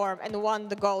by storm and won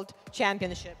the Gold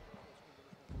Championship.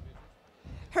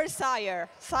 Her sire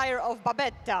of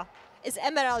Babetta, is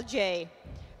Emerald J,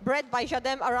 bred by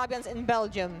Jadem Arabians in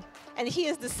Belgium, and he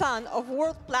is the son of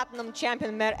World Platinum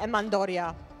Champion mare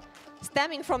Emandoria.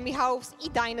 Stemming from Michałow's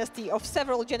E-dynasty of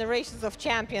several generations of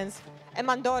champions,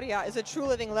 Emandoria is a true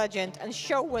living legend and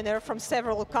show winner from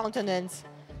several continents.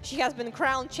 She has been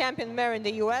crowned champion mare in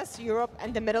the US, Europe,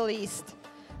 and the Middle East.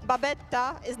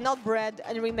 Babetta is not bred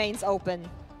and remains open.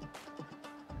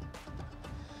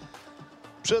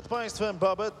 Przed Państwem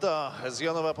Babetta z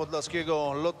Janowa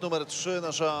Podlaskiego, lot numer 3,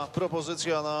 nasza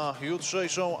propozycja na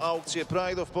jutrzejszą aukcję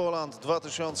Pride of Poland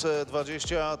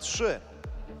 2023.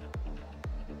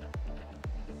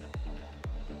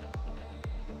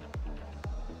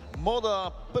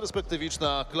 Moda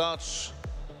perspektywiczna klacz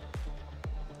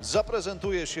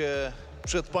zaprezentuje się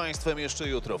przed Państwem jeszcze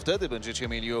jutro. Wtedy będziecie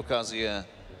mieli okazję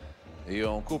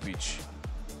ją kupić.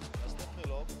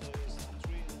 Następny lot to jest 3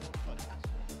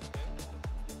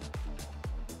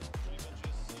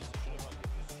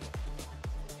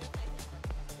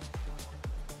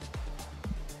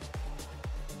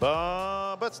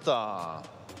 Babetta.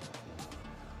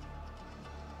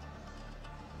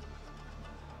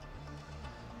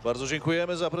 Bardzo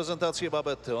dziękujemy za prezentację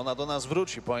Babetty. Ona do nas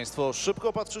wróci. Państwo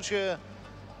szybko patrzycie,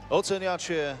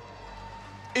 oceniacie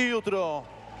i jutro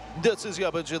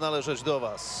decyzja będzie należeć do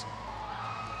Was.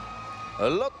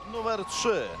 Lot numer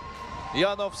 3.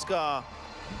 Janowska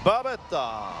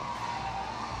Babetta.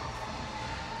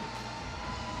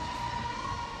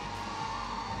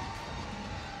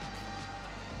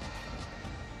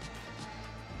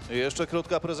 I jeszcze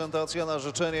krótka prezentacja na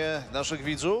życzenie naszych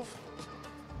widzów.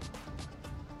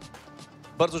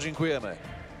 Bardzo dziękujemy.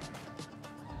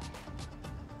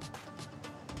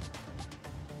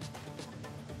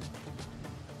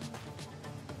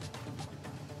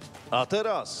 A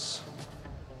teraz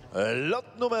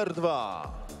lot numer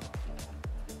 2.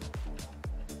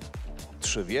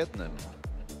 3 w 1.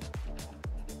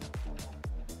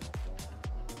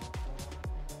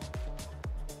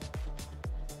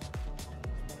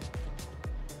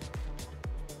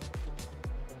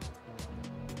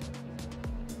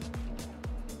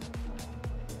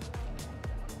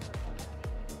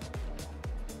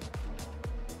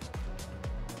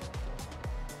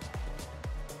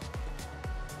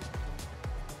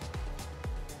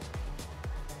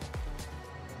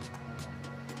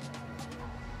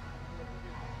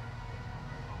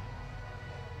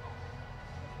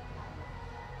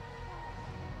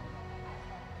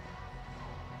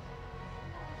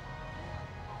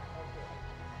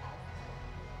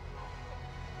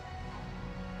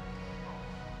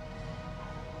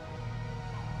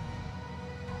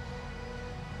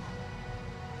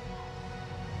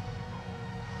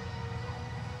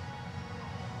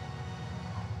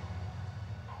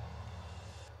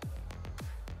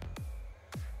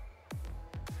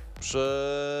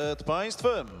 Przed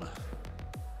Państwem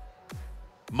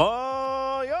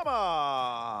Majama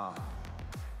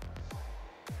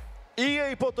i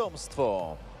jej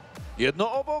potomstwo.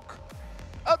 Jedno obok,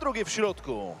 a drugie w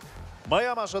środku.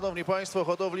 Majama, szanowni państwo,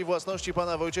 hodowli własności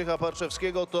pana Wojciecha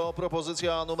Parczewskiego to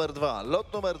propozycja numer 2.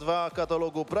 Lot numer 2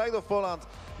 katalogu Pride of Poland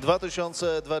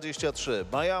 2023.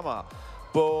 Majama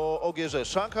po ogierze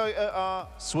Shanghai EA,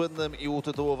 słynnym i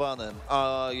utytułowanym,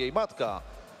 a jej matka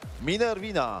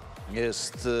Minervina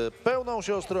jest pełną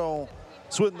siostrą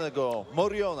słynnego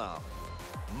Moriona.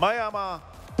 Majama,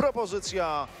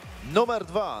 propozycja numer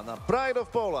 2 na Pride of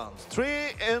Poland.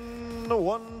 3 in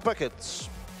 1 package.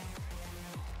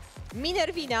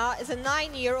 Minervina is a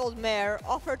 9-year-old mare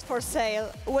offered for sale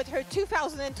with her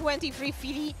 2023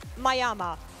 filly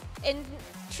Mayama. In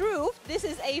truth, this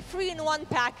is a 3-in-1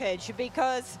 package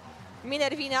because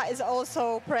Minervina is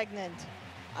also pregnant.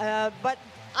 But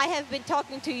I have been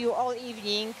talking to you all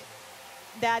evening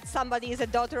that somebody is a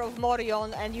daughter of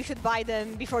Morion and you should buy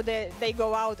them before they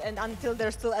go out and until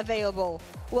they're still available.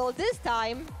 Well, this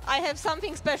time I have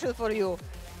something special for you.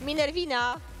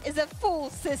 Minervina is a full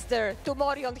sister to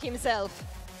Morion himself.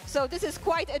 So this is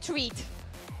quite a treat.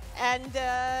 And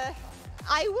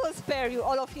I will spare you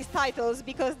all of his titles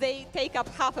because they take up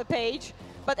half a page.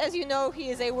 But as you know,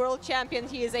 he is a world champion,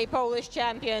 he is a Polish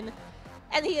champion,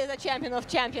 and he is a champion of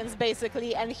champions,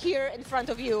 basically. And here in front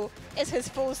of you is his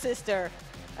full sister.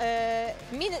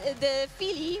 The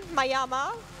filly,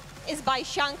 Mayama, is by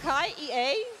Shanghai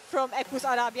EA from Equus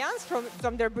Arabians,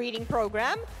 from their breeding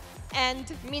program. And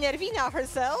Minervina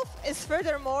herself is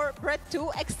furthermore bred to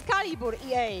Excalibur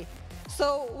EA.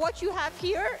 So what you have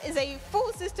here is a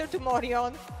full sister to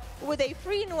Morion with a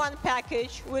 3-in-1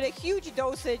 package with a huge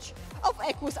dosage of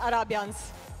Equus Arabians.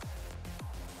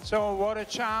 So what a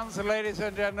chance, ladies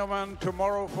and gentlemen,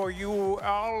 tomorrow for you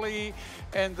early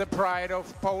in the Pride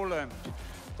of Poland.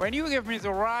 When you give me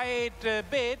the right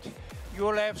bid,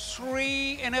 you'll have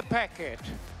 3 in a packet.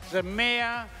 The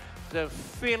mare, the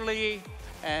filly,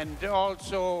 and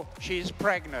also she's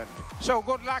pregnant. So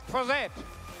good luck for that.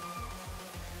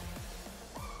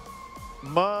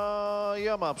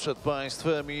 Majama przed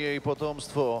państwem i jej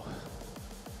potomstwo.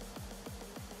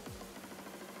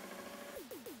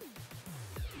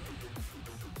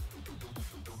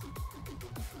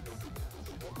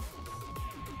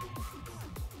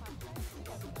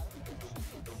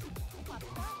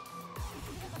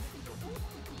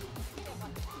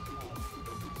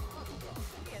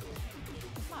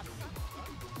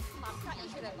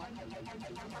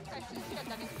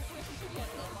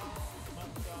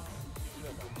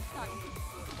 Tak.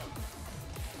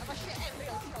 A właśnie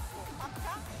embrion w środku.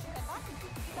 Matka, śrebak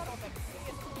i zarodek, który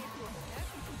jest mniej w brzuchu, nie?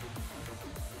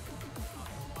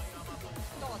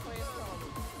 To jest to.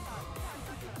 Tak,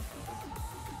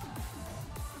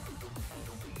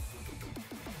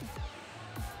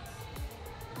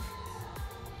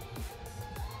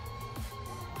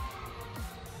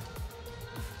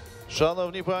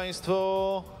 Szanowni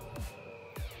państwo,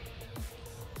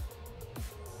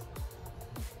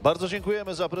 bardzo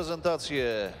dziękujemy za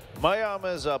prezentację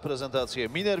Majamy, za prezentację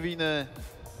Minerviny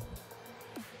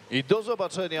i do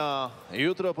zobaczenia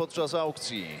jutro podczas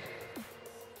aukcji.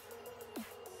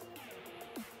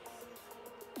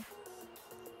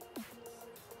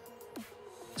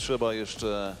 Trzeba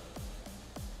jeszcze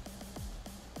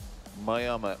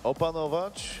Majamę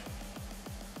opanować.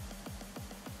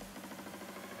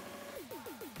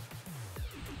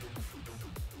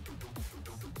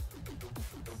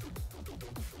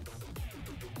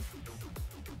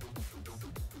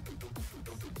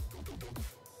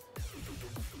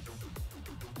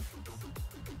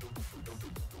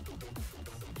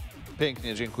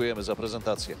 Pięknie dziękujemy za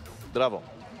prezentację. Brawo.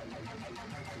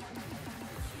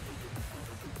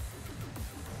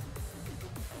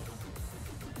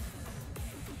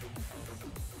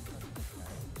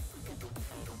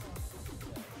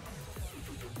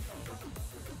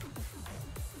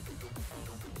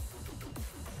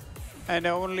 And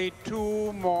only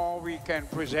 2 more we can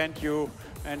present you,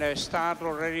 and I start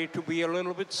already to be a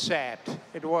little bit sad.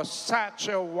 It was such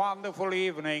a wonderful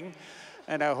evening,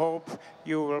 and I hope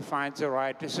you will find the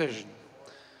right decision.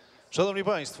 Szanowni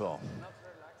państwo,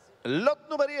 lot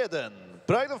numer 1,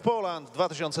 Pride of Poland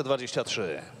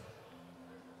 2023.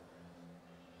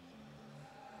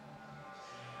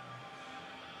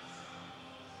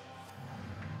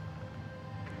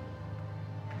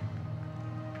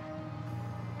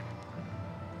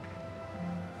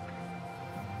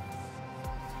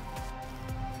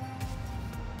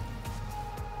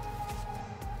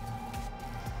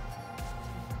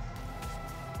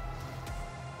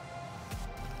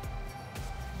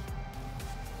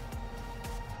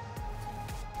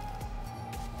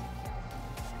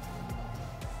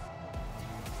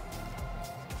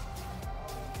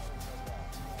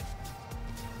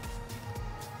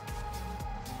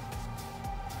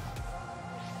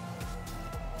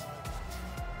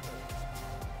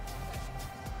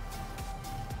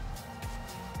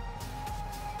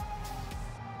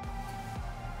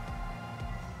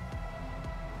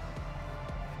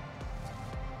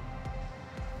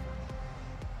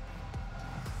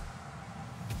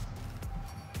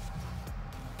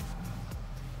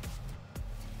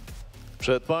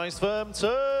 Przed Państwem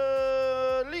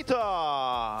Celita.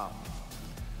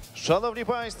 Szanowni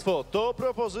Państwo, to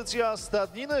propozycja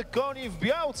stadniny koni w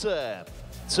Białce.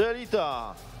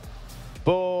 Celita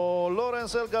po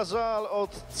Lorenz El Ghazal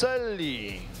od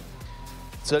Celli.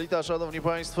 Celita, szanowni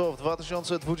Państwo, w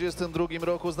 2022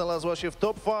 roku znalazła się w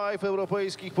top 5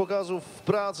 europejskich pokazów w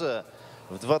Pradze.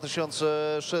 W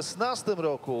 2016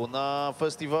 roku na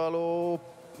festiwalu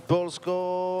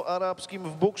polsko-arabskim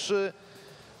w Bukszy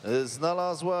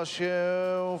znalazła się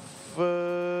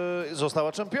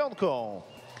została czempionką,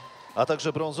 a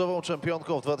także brązową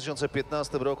czempionką w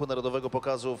 2015 roku Narodowego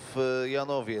Pokazu w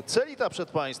Janowie. Celita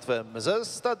przed Państwem ze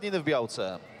stadniny w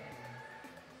Białce.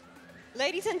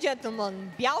 Ladies and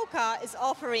gentlemen, Białka is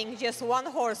offering just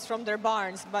one horse from their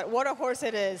barns, but what a horse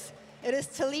it is. It is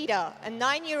Celita, a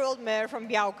 9-year-old mare from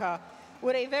Białka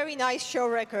with a very nice show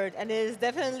record, and it is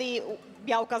definitely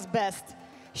Białka's best.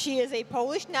 She is a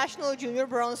Polish National Junior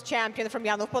Bronze Champion from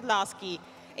Janów Podlaski,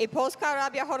 a Polska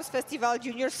Arabia Horse Festival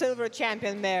Junior Silver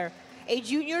Champion mare, a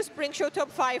Junior Spring Show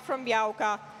Top 5 from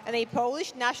Białka, and a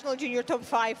Polish National Junior Top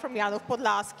 5 from Janów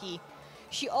Podlaski.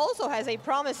 She also has a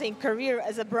promising career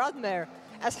as a brood mare,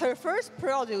 as her first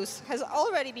produce has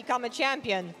already become a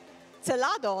champion.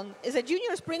 Celadon is a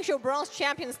Junior Spring Show Bronze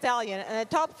Champion stallion and a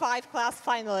top 5 class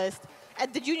finalist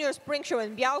at the Junior Spring Show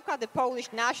in Białka, the Polish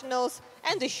Nationals,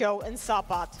 and the show in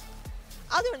Sopot.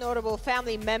 Other notable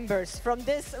family members from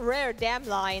this rare dam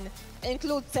line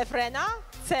include Cefrena,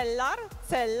 Cellar,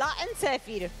 Cella, and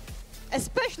Cefir.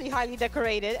 Especially highly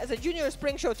decorated as a Junior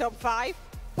Spring Show Top 5,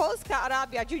 Polska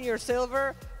Arabia Junior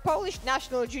Silver, Polish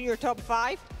National Junior Top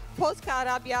 5, Polska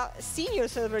Arabia Senior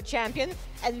Silver Champion,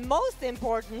 and most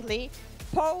importantly,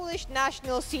 Polish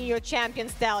National Senior Champion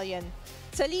Stallion.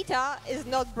 Celita is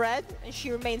not bred and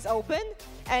she remains open,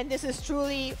 and this is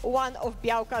truly one of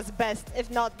Białka's best,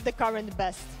 if not the current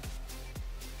best.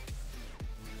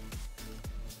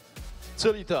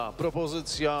 Celita,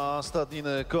 propozycja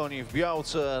stadniny koni w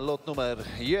Białce, lot numer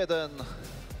 1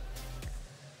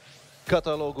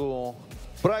 katalogu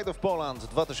Pride of Poland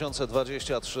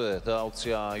 2023. Ta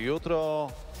aukcja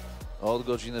jutro od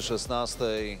godziny 16.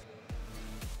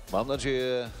 Mam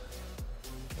nadzieję,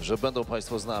 że będą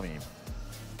Państwo z nami.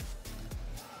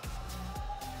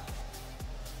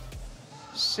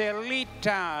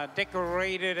 Celita,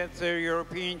 decorated at the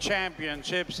European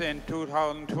Championships in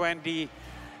 2020,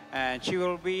 and she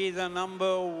will be the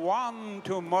 #1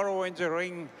 tomorrow in the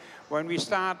ring when we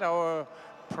start our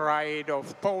Pride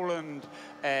of Poland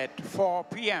at 4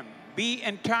 p.m. Be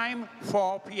in time,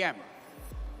 4 p.m.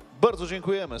 Bardzo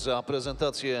dziękujemy za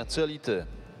prezentację Celity.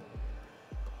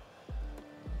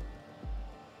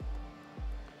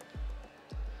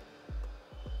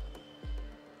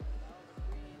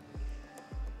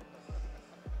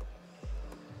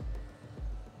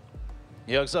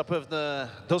 Jak zapewne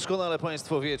doskonale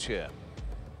Państwo wiecie,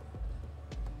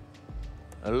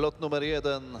 lot numer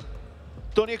 1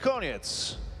 to nie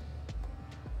koniec.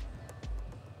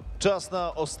 Czas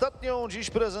na ostatnią dziś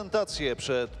prezentację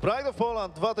przed Pride of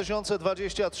Poland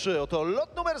 2023. Oto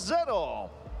lot numer 0.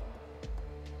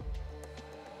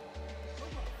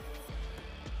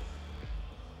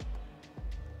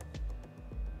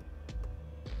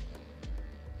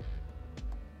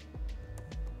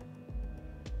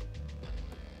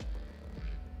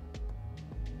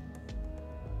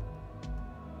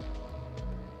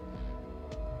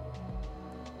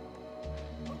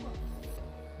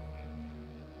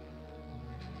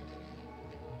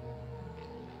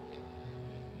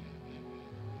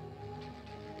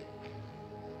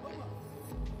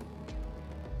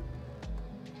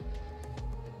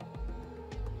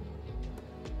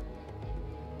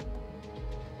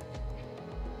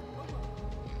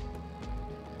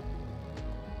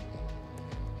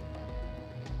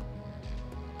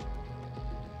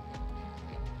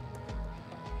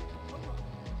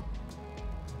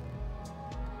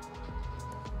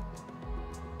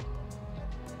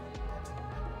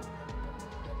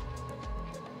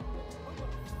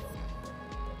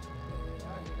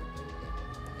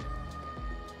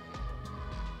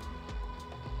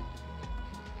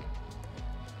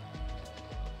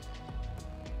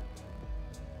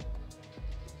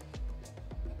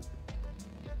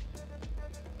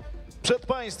 Przed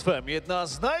Państwem jedna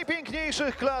z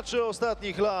najpiękniejszych klaczy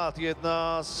ostatnich lat,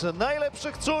 jedna z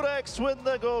najlepszych córek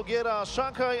słynnego ogiera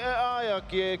Shanghai AI,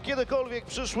 jakie kiedykolwiek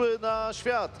przyszły na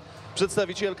świat.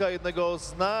 Przedstawicielka jednego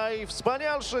z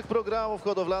najwspanialszych programów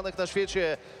hodowlanych na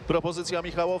świecie, propozycja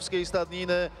michałowskiej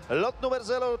stadniny, lot numer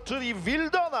 0, czyli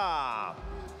Wildona.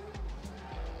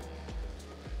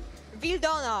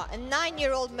 Wildona, a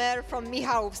 9-year-old mare from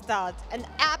Michałów Stud, an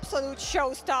absolute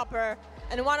showstopper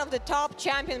and one of the top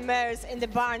champion mares in the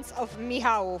barns of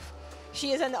Michałów.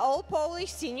 She is an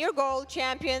all-Polish senior gold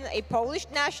champion, a Polish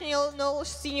national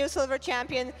senior silver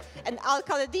champion, an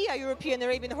Al-Khaledia European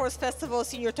Arabian Horse Festival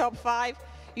senior top 5,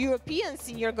 European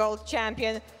senior gold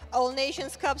champion, All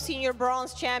Nations Cup senior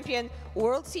bronze champion,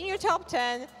 World senior top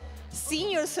 10,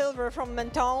 senior silver from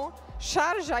Menton,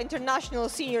 Sharjah International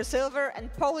senior silver, and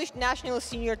Polish national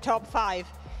senior top 5.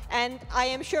 And I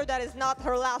am sure that is not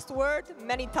her last word.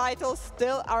 Many titles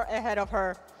still are ahead of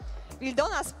her.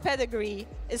 Vildona's pedigree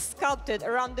is sculpted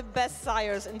around the best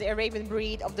sires in the Arabian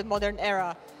breed of the modern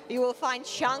era. You will find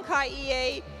Shanghai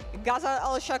EA, Ghazal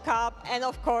Al Shakab, and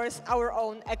of course our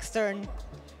own Extern.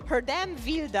 Her dam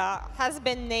Vilda has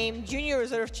been named Junior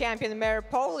Reserve Champion Mare,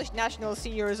 Polish National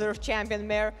Senior Reserve Champion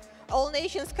Mare, All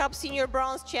Nations Cup Senior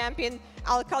Bronze Champion,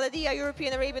 Al-Khaledia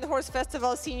European Arabian Horse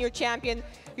Festival Senior Champion,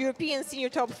 European Senior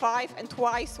Top 5, and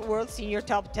twice World Senior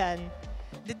Top 10.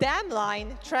 The dam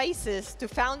line traces to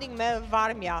founding mare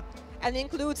Warmia and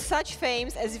includes such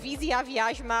fames as Wizja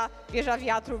Wjaźma, Wieża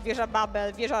Wiatrów, Wieża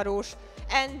Babel, Wieża Róż,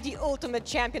 and the ultimate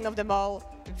champion of them all,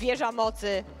 Wieża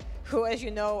Mocy, who, as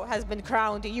you know, has been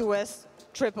crowned US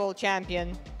triple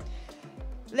champion.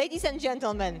 Ladies and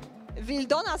gentlemen,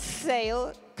 Vildona's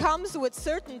sale comes with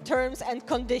certain terms and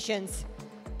conditions.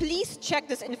 Please check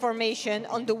this information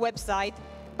on the website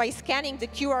by scanning the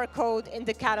QR code in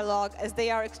the catalog, as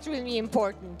they are extremely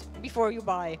important before you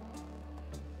buy.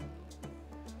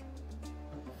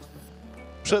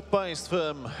 Przed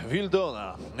Państwem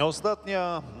Vildona.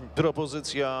 Ostatnia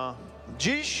propozycja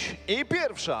dziś i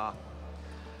pierwsza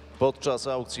podczas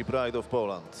aukcji Pride of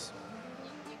Poland.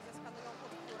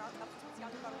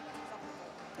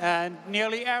 And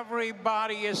nearly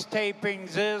everybody is taping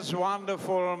this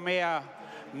wonderful mare,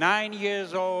 9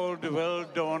 years old,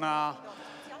 Vildona.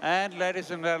 And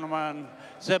ladies and gentlemen,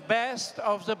 the best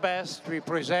of the best we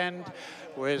present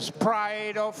with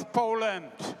Pride of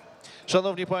Poland.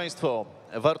 Szanowni Państwo,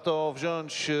 warto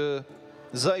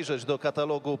zajrzeć do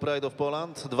katalogu Pride of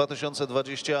Poland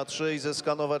 2023 i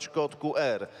zeskanować kod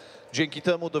QR. Dzięki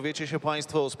temu dowiecie się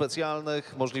Państwo o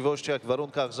specjalnych możliwościach,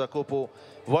 warunkach zakupu,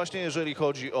 właśnie jeżeli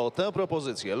chodzi o tę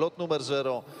propozycję, lot numer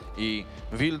 0 i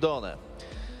Vildonę.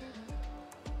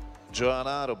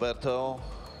 Joanna, Roberto,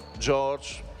 George,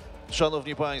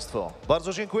 szanowni Państwo,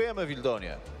 bardzo dziękujemy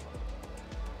Vildonie.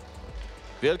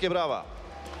 Wielkie brawa.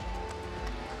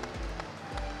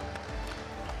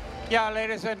 Yeah,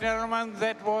 ladies and gentlemen,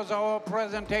 that was our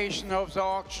presentation of the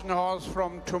auction horse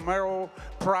from tomorrow,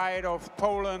 Pride of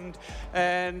Poland.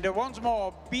 And once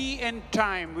more, be in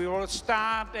time. We will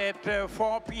start at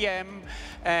 4 p.m.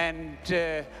 And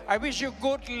I wish you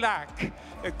good luck.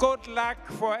 Good luck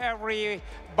for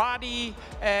everybody.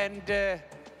 And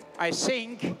I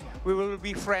think we will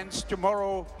be friends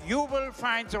tomorrow. You will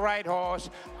find the right horse.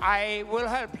 I will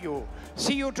help you.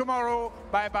 See you tomorrow.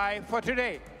 Bye-bye for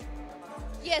today.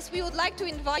 Yes, we would like to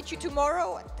invite you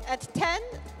tomorrow at 10,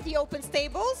 the open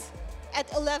stables,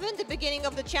 at 11, the beginning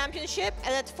of the championship,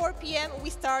 and at 4 p.m.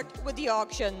 we start with the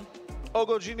auction. O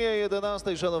godzinie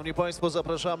 11, szanowni Państwo,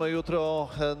 zapraszamy jutro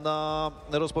na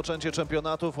rozpoczęcie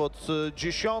czempionatów od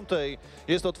 10.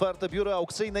 Jest otwarte biuro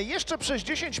aukcyjne. Jeszcze przez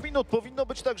 10 minut powinno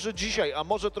być także dzisiaj, a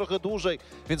może trochę dłużej,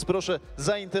 więc proszę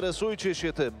zainteresujcie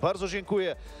się tym. Bardzo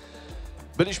dziękuję.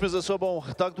 Byliśmy ze sobą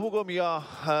tak długo, mija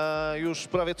już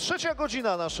prawie 3.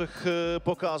 godzina naszych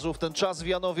pokazów. Ten czas w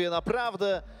Janowie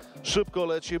naprawdę szybko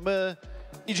leci. My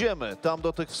idziemy tam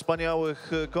do tych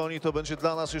wspaniałych koni. To będzie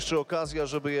dla nas jeszcze okazja,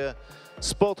 żeby je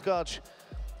spotkać.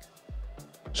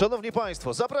 Szanowni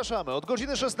Państwo, zapraszamy od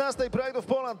godziny 16 Pride of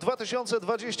Poland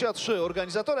 2023.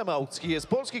 Organizatorem aukcji jest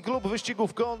Polski Klub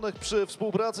Wyścigów Konnych przy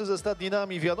współpracy ze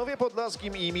stadninami w Janowie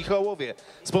Podlaskim i Michałowie.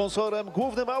 Sponsorem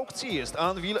głównym aukcji jest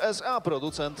Anvil SA,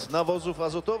 producent nawozów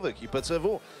azotowych i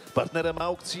PCW. Partnerem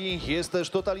aukcji jest też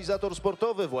Totalizator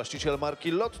Sportowy, właściciel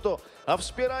marki Lotto, a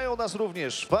wspierają nas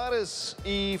również Farys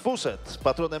i Fuset.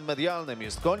 Patronem medialnym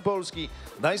jest Koń Polski,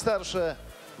 najstarsze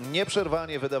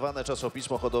nieprzerwanie wydawane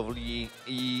czasopismo hodowli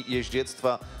i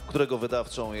jeździectwa, którego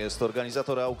wydawcą jest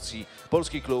organizator aukcji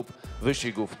Polski Klub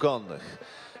Wyścigów Konnych.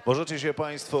 Możecie się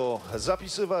Państwo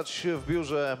zapisywać w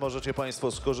biurze, możecie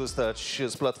Państwo skorzystać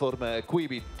z platformy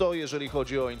Equibit. To jeżeli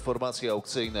chodzi o informacje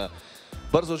aukcyjne.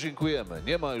 Bardzo dziękujemy.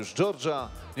 Nie ma już George'a,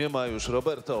 nie ma już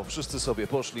Roberto. Wszyscy sobie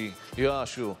poszli.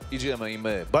 Joasiu, idziemy i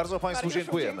my. Bardzo Państwu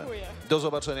dziękujemy. Do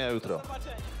zobaczenia jutro. Do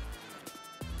zobaczenia.